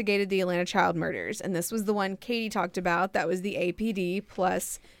investigated the Atlanta child murders, and this was the one Katie talked about, that was the APD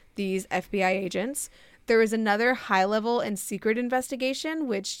plus these FBI agents, there was another high-level and secret investigation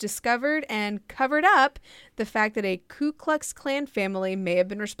which discovered and covered up the fact that a Ku Klux Klan family may have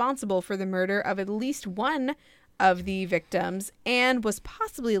been responsible for the murder of at least one of the victims and was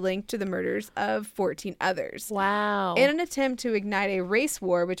possibly linked to the murders of 14 others. Wow. In an attempt to ignite a race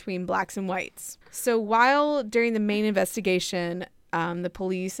war between blacks and whites. So while during the main investigation, the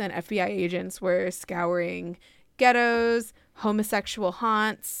police and FBI agents were scouring ghettos, homosexual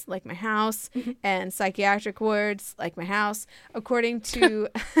haunts like my house, and psychiatric wards like my house, according to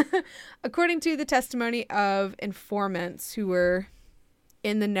the testimony of informants who were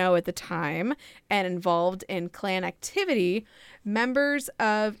in the know at the time and involved in Klan activity, members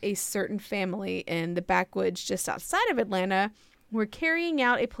of a certain family in the backwoods just outside of Atlanta were carrying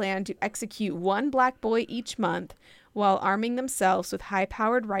out a plan to execute one black boy each month while arming themselves with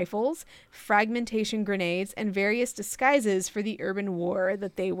high-powered rifles, fragmentation grenades, and various disguises for the urban war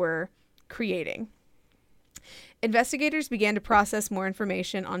that they were creating. Investigators began to process more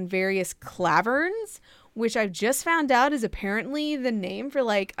information on various claverns, which I've just found out is apparently the name for,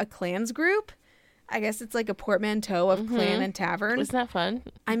 like, a Klans group. I guess it's like a portmanteau of Klan and tavern. Isn't that fun?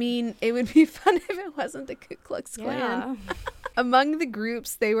 I mean, it would be fun if it wasn't the Ku Klux Klan. Yeah. Among the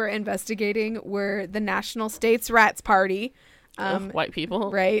groups they were investigating were the National States Rats Party, White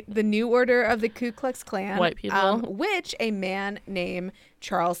people. Right. The New Order of the Ku Klux Klan. White people. Which a man named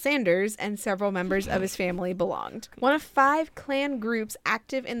Charles Sanders and several members of his family belonged. One of 5 Klan groups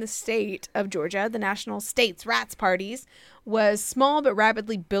active in the state of Georgia, the National States Rats Parties, was small but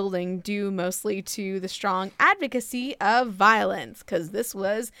rapidly building due mostly to the strong advocacy of violence, because this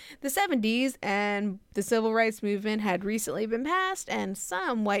was the 70s and the civil rights movement had recently been passed and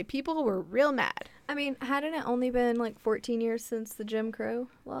some white people were real mad. I mean, hadn't it only been like 14 years since the Jim Crow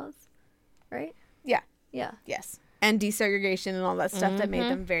laws, right? Yeah. Yeah. Yes. And desegregation and all that stuff that made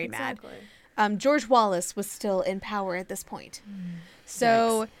them very Exactly. mad. George Wallace was still in power at this point.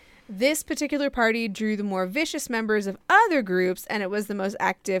 So this particular party drew the more vicious members of other groups, and it was the most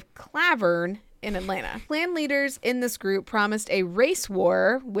active Clavern in Atlanta. Klan leaders in this group promised a race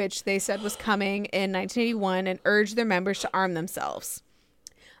war, which they said was coming in 1981, and urged their members to arm themselves.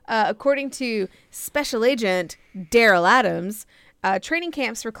 According to Special Agent Daryl Adams, training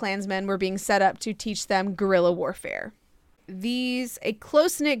camps for Klansmen were being set up to teach them guerrilla warfare. A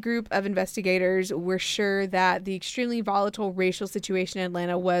close-knit group of investigators were sure that the extremely volatile racial situation in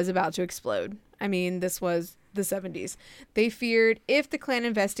Atlanta was about to explode. I mean, this was the 70s. They feared if the Klan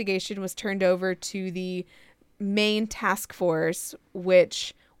investigation was turned over to the main task force,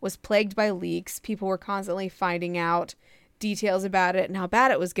 which was plagued by leaks, people were constantly finding out details about it and how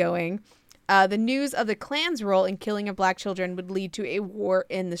bad it was going. The news of the Klan's role in killing of black children would lead to a war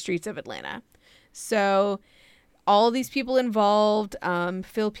in the streets of Atlanta. So all these people involved,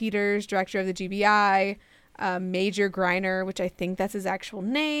 Phil Peters, director of the GBI, Major Greiner, which I think that's his actual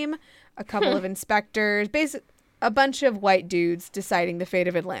name, a couple of inspectors, a bunch of white dudes deciding the fate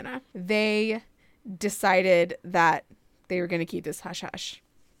of Atlanta. They decided that they were going to keep this hush-hush.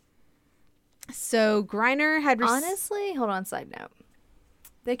 So Greiner had... Honestly, hold on, side note.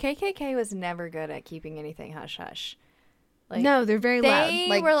 The KKK was never good at keeping anything hush-hush. Like, no, they're very loud.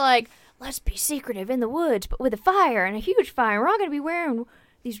 They were like, let's be secretive in the woods, but with a fire and a huge fire. We're all going to be wearing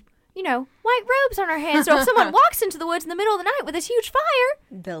these, white robes on our hands. So if someone walks into the woods in the middle of the night with this huge fire,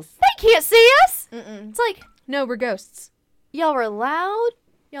 they can't see us. It's like, no, we're ghosts. Y'all were loud.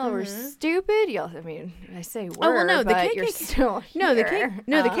 Y'all were stupid. I say were, no, the but you're KKK still here.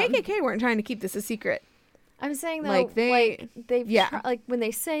 the KKK weren't trying to keep this a secret. I'm saying though, when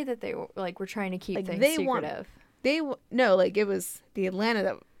they say that they were trying to keep things secretive. It was the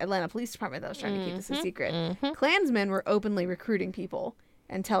Atlanta Police Department that was trying to keep this a secret. Klansmen were openly recruiting people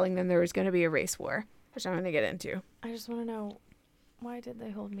and telling them there was going to be a race war, which I'm going to get into. I just want to know, why did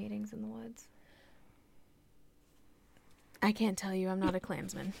they hold meetings in the woods? I can't tell you. I'm not a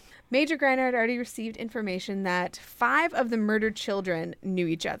Klansman. Major Greiner had already received information that 5 of the murdered children knew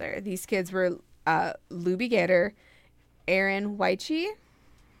each other. These kids were Luby Gator, Aaron Weiche.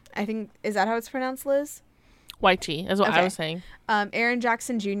 I think, is that how it's pronounced, Liz? Weiche is what I was saying. Aaron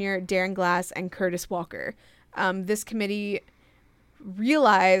Jackson Jr., Darren Glass, and Curtis Walker. This committee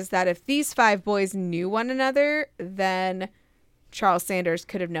realized that if these 5 boys knew one another, then Charles Sanders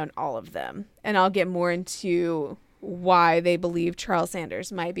could have known all of them. And I'll get more into why they believe Charles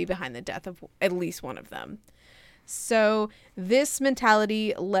Sanders might be behind the death of at least one of them. So this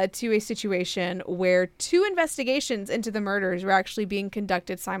mentality led to a situation where 2 investigations into the murders were actually being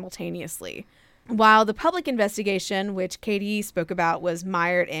conducted simultaneously. While the public investigation, which Katie spoke about, was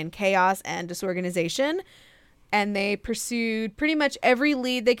mired in chaos and disorganization, and they pursued pretty much every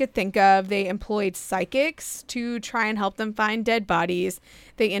lead they could think of. They employed psychics to try and help them find dead bodies.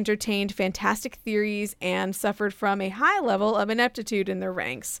 They entertained fantastic theories and suffered from a high level of ineptitude in their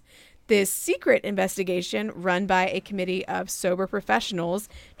ranks. This secret investigation, run by a committee of sober professionals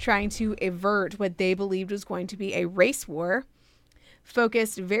trying to avert what they believed was going to be a race war,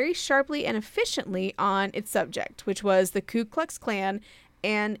 focused very sharply and efficiently on its subject, which was the Ku Klux Klan,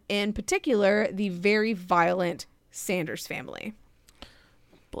 and in particular, the very violent Sanders family.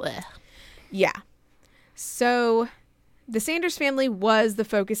 Blech. Yeah. So the Sanders family was the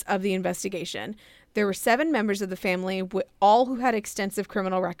focus of the investigation. There were 7 members of the family, all who had extensive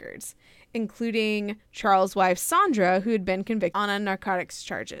criminal records, including Charles' wife, Sandra, who had been convicted on narcotics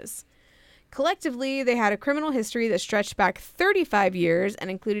charges. Collectively, they had a criminal history that stretched back 35 years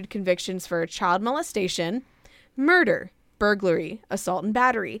and included convictions for child molestation, murder, burglary, assault and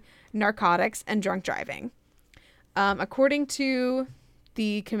battery, narcotics, and drunk driving. According to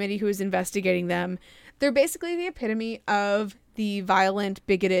the committee who was investigating them, they're basically the epitome of the violent,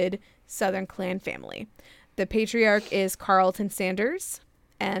 bigoted Southern Klan family. The patriarch is Carlton Sanders,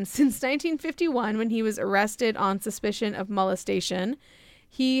 and since 1951, when he was arrested on suspicion of molestation,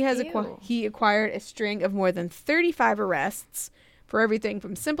 he acquired a string of more than 35 arrests for everything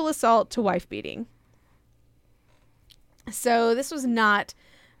from simple assault to wife beating. So this was not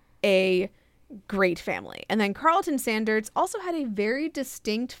a great family. And then Carlton Sanders also had a very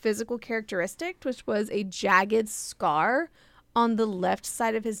distinct physical characteristic, which was a jagged scar on the left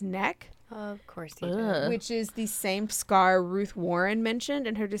side of his neck. Of course he did. Which is the same scar Ruth Warren mentioned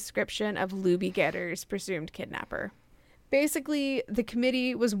in her description of Luby Getter's presumed kidnapper. Basically, the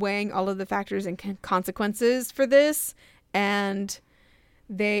committee was weighing all of the factors and consequences for this, and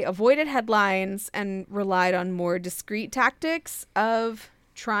they avoided headlines and relied on more discreet tactics of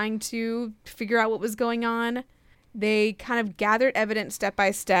trying to figure out what was going on. They kind of gathered evidence step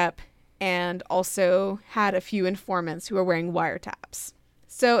by step and also had a few informants who were wearing wiretaps.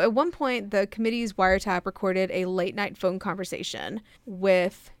 So at one point, the committee's wiretap recorded a late night phone conversation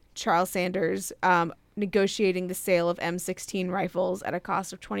with Charles Sanders negotiating the sale of M16 rifles at a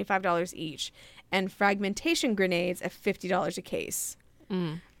cost of $25 each and fragmentation grenades at $50 a case.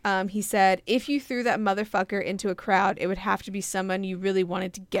 He said, if you threw that motherfucker into a crowd, it would have to be someone you really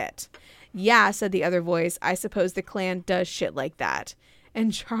wanted to get. Yeah, said the other voice. I suppose the Klan does shit like that.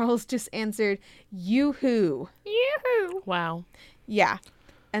 And Charles just answered, you who? You. Wow. Yeah.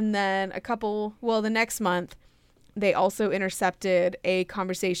 And then the next month, they also intercepted a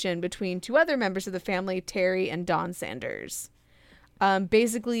conversation between two other members of the family, Terry and Don Sanders.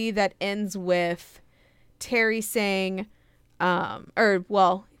 Basically, that ends with Terry saying,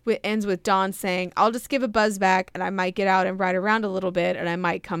 it ends with Don saying, I'll just give a buzz back and I might get out and ride around a little bit and I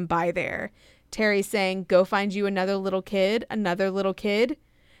might come by there. Terry saying, go find you another little kid. And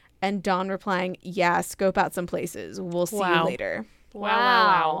Don replying, yeah, scope out some places. We'll see you later.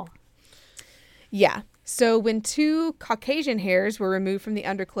 Wow. Yeah. So when 2 Caucasian hairs were removed from the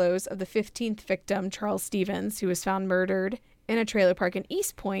underclothes of the 15th victim, Charles Stevens, who was found murdered in a trailer park in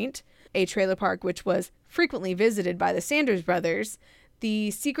East Point, a trailer park which was frequently visited by the Sanders brothers,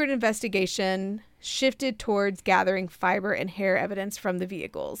 the secret investigation shifted towards gathering fiber and hair evidence from the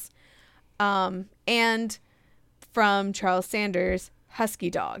vehicles. And from Charles Sanders' husky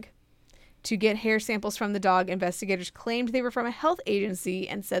dog. To get hair samples from the dog, investigators claimed they were from a health agency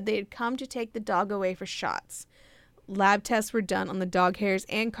and said they had come to take the dog away for shots. Lab tests were done on the dog hairs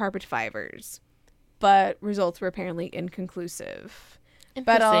and carpet fibers, but results were apparently inconclusive. Interesting.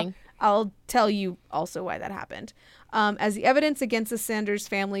 But I'll tell you also why that happened. As the evidence against the Sanders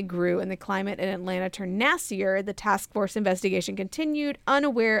family grew and the climate in Atlanta turned nastier, the task force investigation continued,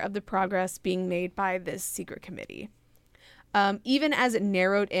 unaware of the progress being made by this secret committee. Even as it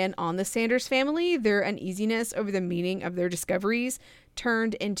narrowed in on the Sanders family, their uneasiness over the meaning of their discoveries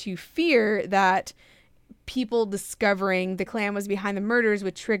turned into fear that people discovering the Klan was behind the murders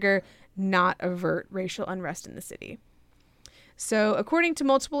would trigger, not avert, racial unrest in the city. So, according to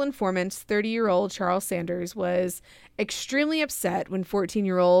multiple informants, 30-year-old Charles Sanders was extremely upset when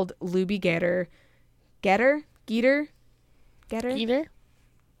 14-year-old Luby Geter,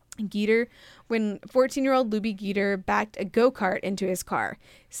 when 14-year-old Luby Geter backed a go-kart into his car.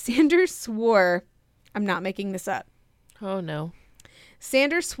 Sanders swore, I'm not making this up. Oh, no.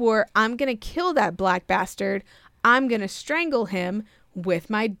 Sanders swore, I'm going to kill that black bastard. I'm going to strangle him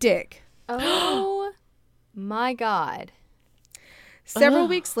with my dick. Oh, my God. Several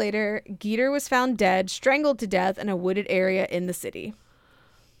weeks later, Geter was found dead, strangled to death in a wooded area in the city.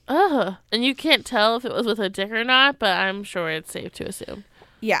 And you can't tell if it was with a dick or not, but I'm sure it's safe to assume.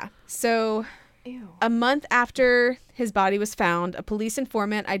 Yeah. So a month after his body was found, a police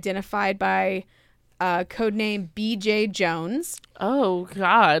informant identified by codename B.J. Jones. Oh,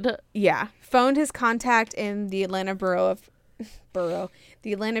 God. Yeah. Phoned his contact in the Atlanta Bureau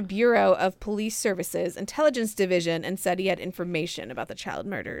of Police Services Intelligence Division and said he had information about the child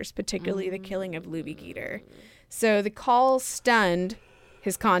murders, particularly the killing of Luby Geter. So the call stunned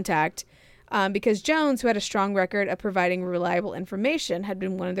his contact because Jones, who had a strong record of providing reliable information, had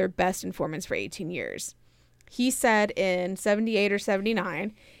been one of their best informants for 18 years. He said in 78 or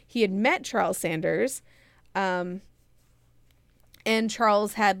 79, he had met Charles Sanders, and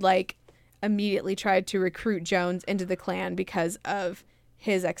Charles had immediately tried to recruit Jones into the Klan because of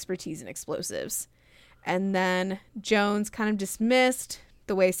his expertise in explosives. And then Jones kind of dismissed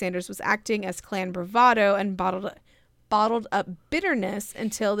the way Sanders was acting as Klan bravado and bottled up bitterness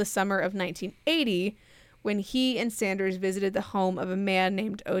until the summer of 1980, when he and Sanders visited the home of a man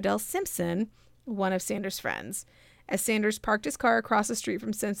named Odell Simpson, one of Sanders' friends. As Sanders parked his car across the street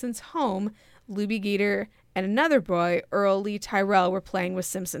from Simpson's home, Luby Geter and another boy, Earl Lee Tyrell, were playing with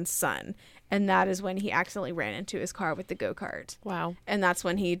Simpson's son. And that is when he accidentally ran into his car with the go-kart. Wow. And that's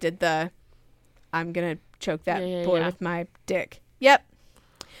when he did I'm going to choke that boy with my dick. Yep.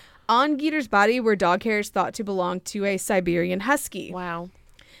 On Geter's body were dog hairs thought to belong to a Siberian husky. Wow.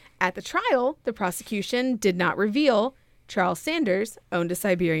 At the trial, the prosecution did not reveal Charles Sanders, owned a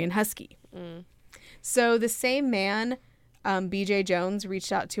Siberian Husky. So the same man, BJ Jones,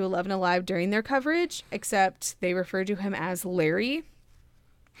 reached out to 11 Alive during their coverage, except they referred to him as Larry.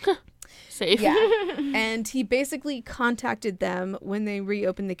 Safe. Yeah. And he basically contacted them when they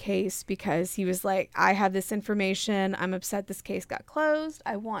reopened the case because he was like, I have this information. I'm upset this case got closed.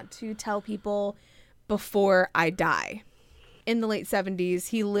 I want to tell people before I die. In the late 70s,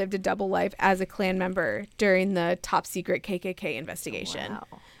 he lived a double life as a Klan member during the top secret KKK investigation. Wow.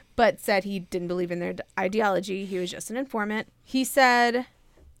 But said he didn't believe in their ideology. He was just an informant. He said,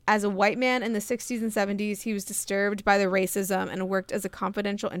 as a white man in the 60s and 70s, he was disturbed by the racism and worked as a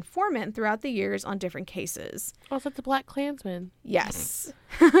confidential informant throughout the years on different cases. Oh, it's like the Black Klansman. Yes.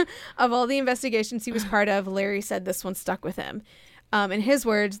 Of all the investigations he was part of, Larry said this one stuck with him. In his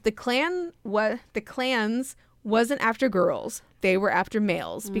words, the clans wasn't after girls. They were after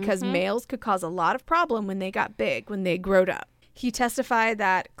males because males could cause a lot of problem when they got big, when they growed up. He testified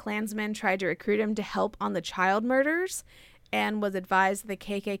that Klansmen tried to recruit him to help on the child murders and was advised the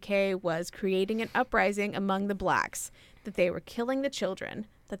KKK was creating an uprising among the blacks, that they were killing the children,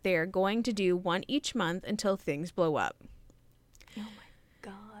 that they are going to do one each month until things blow up. Oh my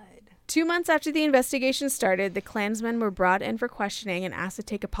God. 2 months after the investigation started, the Klansmen were brought in for questioning and asked to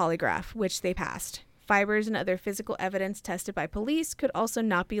take a polygraph, which they passed. Fibers and other physical evidence tested by police could also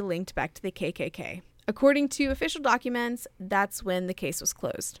not be linked back to the KKK. According to official documents, that's when the case was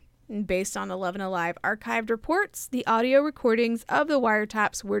closed. And based on 11 Alive archived reports, the audio recordings of the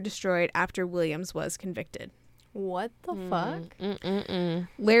wiretaps were destroyed after Williams was convicted. What the fuck?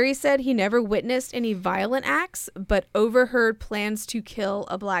 Larry said he never witnessed any violent acts, but overheard plans to kill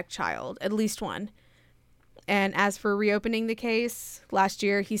a black child, at least one. And as for reopening the case, last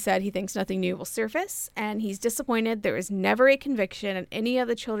year he said he thinks nothing new will surface, and he's disappointed there was never a conviction in any of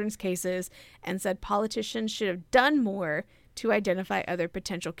the children's cases, and said politicians should have done more to identify other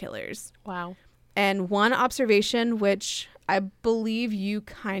potential killers. Wow. And one observation, which I believe you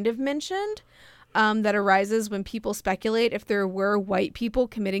kind of mentioned, that arises when people speculate if there were white people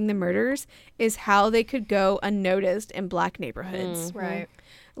committing the murders, is how they could go unnoticed in black neighborhoods. Right.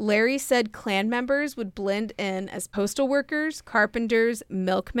 Larry said Klan members would blend in as postal workers, carpenters,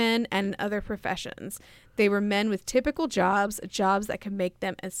 milkmen, and other professions. They were men with typical jobs that could make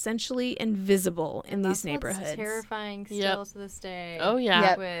them essentially invisible in these neighborhoods. That's terrifying still to this day. Oh,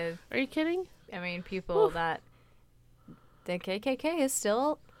 yeah. With, Are you kidding? I mean, people that the KKK is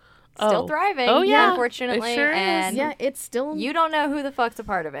still thriving. Oh, yeah. Unfortunately. It sure is. And Yeah, it's still... you don't know who the fuck's a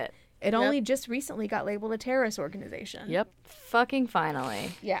part of it. It only just recently got labeled a terrorist organization. Yep. Fucking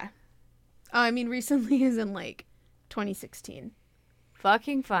finally. Yeah. I mean, recently is in, 2016.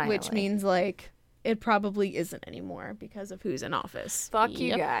 Fucking finally. Which means, it probably isn't anymore because of who's in office. Fuck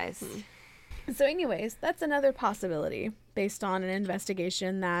you guys. So anyways, that's another possibility based on an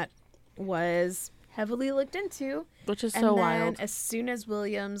investigation that was heavily looked into. Which is and so then wild. As soon as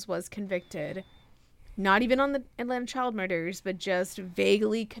Williams was convicted, not even on the Atlanta child murders, but just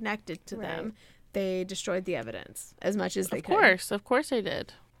vaguely connected to them, they destroyed the evidence as much as they could. Of course they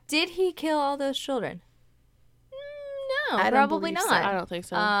did. Did he kill all those children? No, I don't probably believe not. so. I don't think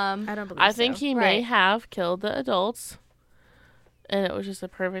so. I don't believe I think so. he may have killed the adults, and it was just a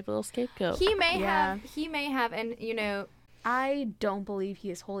perfect little scapegoat. He may have, and I don't believe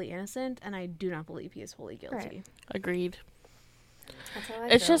he is wholly innocent, and I do not believe he is wholly guilty. Right. Agreed. that's how I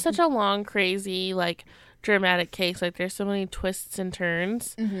It's feel. just such a long, crazy, dramatic case. There's so many twists and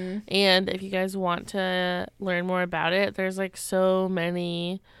turns. Mm-hmm. And if you guys want to learn more about it, there's so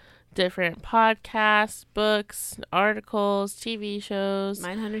many different podcasts, books, articles, TV shows.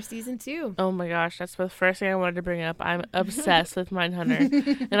 Mindhunter season 2. Oh my gosh, that's the first thing I wanted to bring up. I'm obsessed with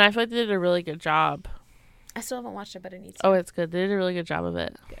Mindhunter. And I feel like they did a really good job. I still haven't watched it, but I need to. Oh, it's good. They did a really good job of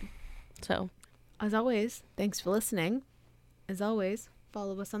it. Good. So, As always, thanks for listening. As always,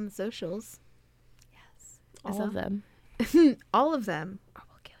 follow us on the socials. all of them. All of them, or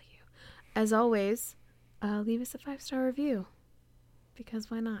we'll kill you. As always, leave us a 5-star review.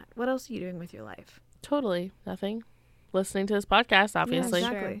 Because why not? What else are you doing with your life? Totally. Nothing. Listening to this podcast, obviously. Yeah,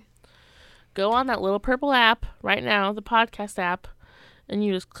 exactly. Go on that little purple app right now, the podcast app, and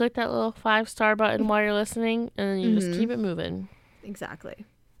you just click that little 5-star button while you're listening, and then you just keep it moving. Exactly.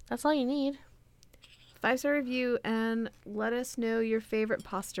 That's all you need. 5-star review, and let us know your favorite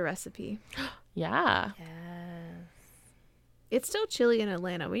pasta recipe. Yeah, It's still chilly in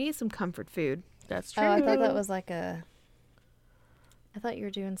Atlanta. We need some comfort food. that's true. Oh, I thought that was I thought you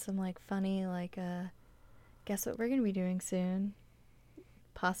were doing some funny guess what we're gonna be doing soon?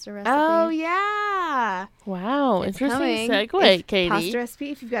 Pasta recipe. Oh, yeah. Wow, It's interesting coming. segue, Katie. Pasta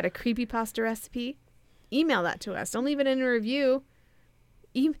recipe. If you've got a creepy pasta recipe, email that to us. Don't leave it in a review.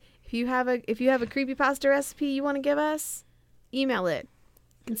 If you have a creepypasta recipe you want to give us, email it.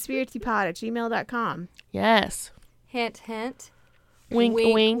 conspiracypod@gmail.com. Yes. Hint, hint. Wink,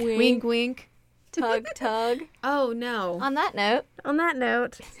 wink. Wink, wink. Tug, tug. Oh, no. On that note.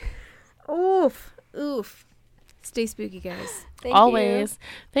 Oof. Stay spooky, guys. Thank Always.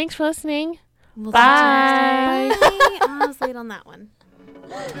 Thanks for listening. We'll Bye. Bye. I was late on that one.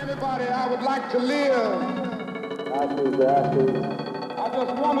 Anybody, I would like to live. Ashes to ashes, I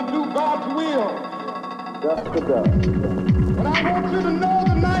just want to do God's will. dust to dust. But I want you to know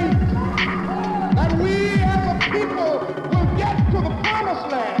tonight that we as a people will get to the promised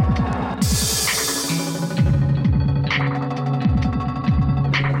land.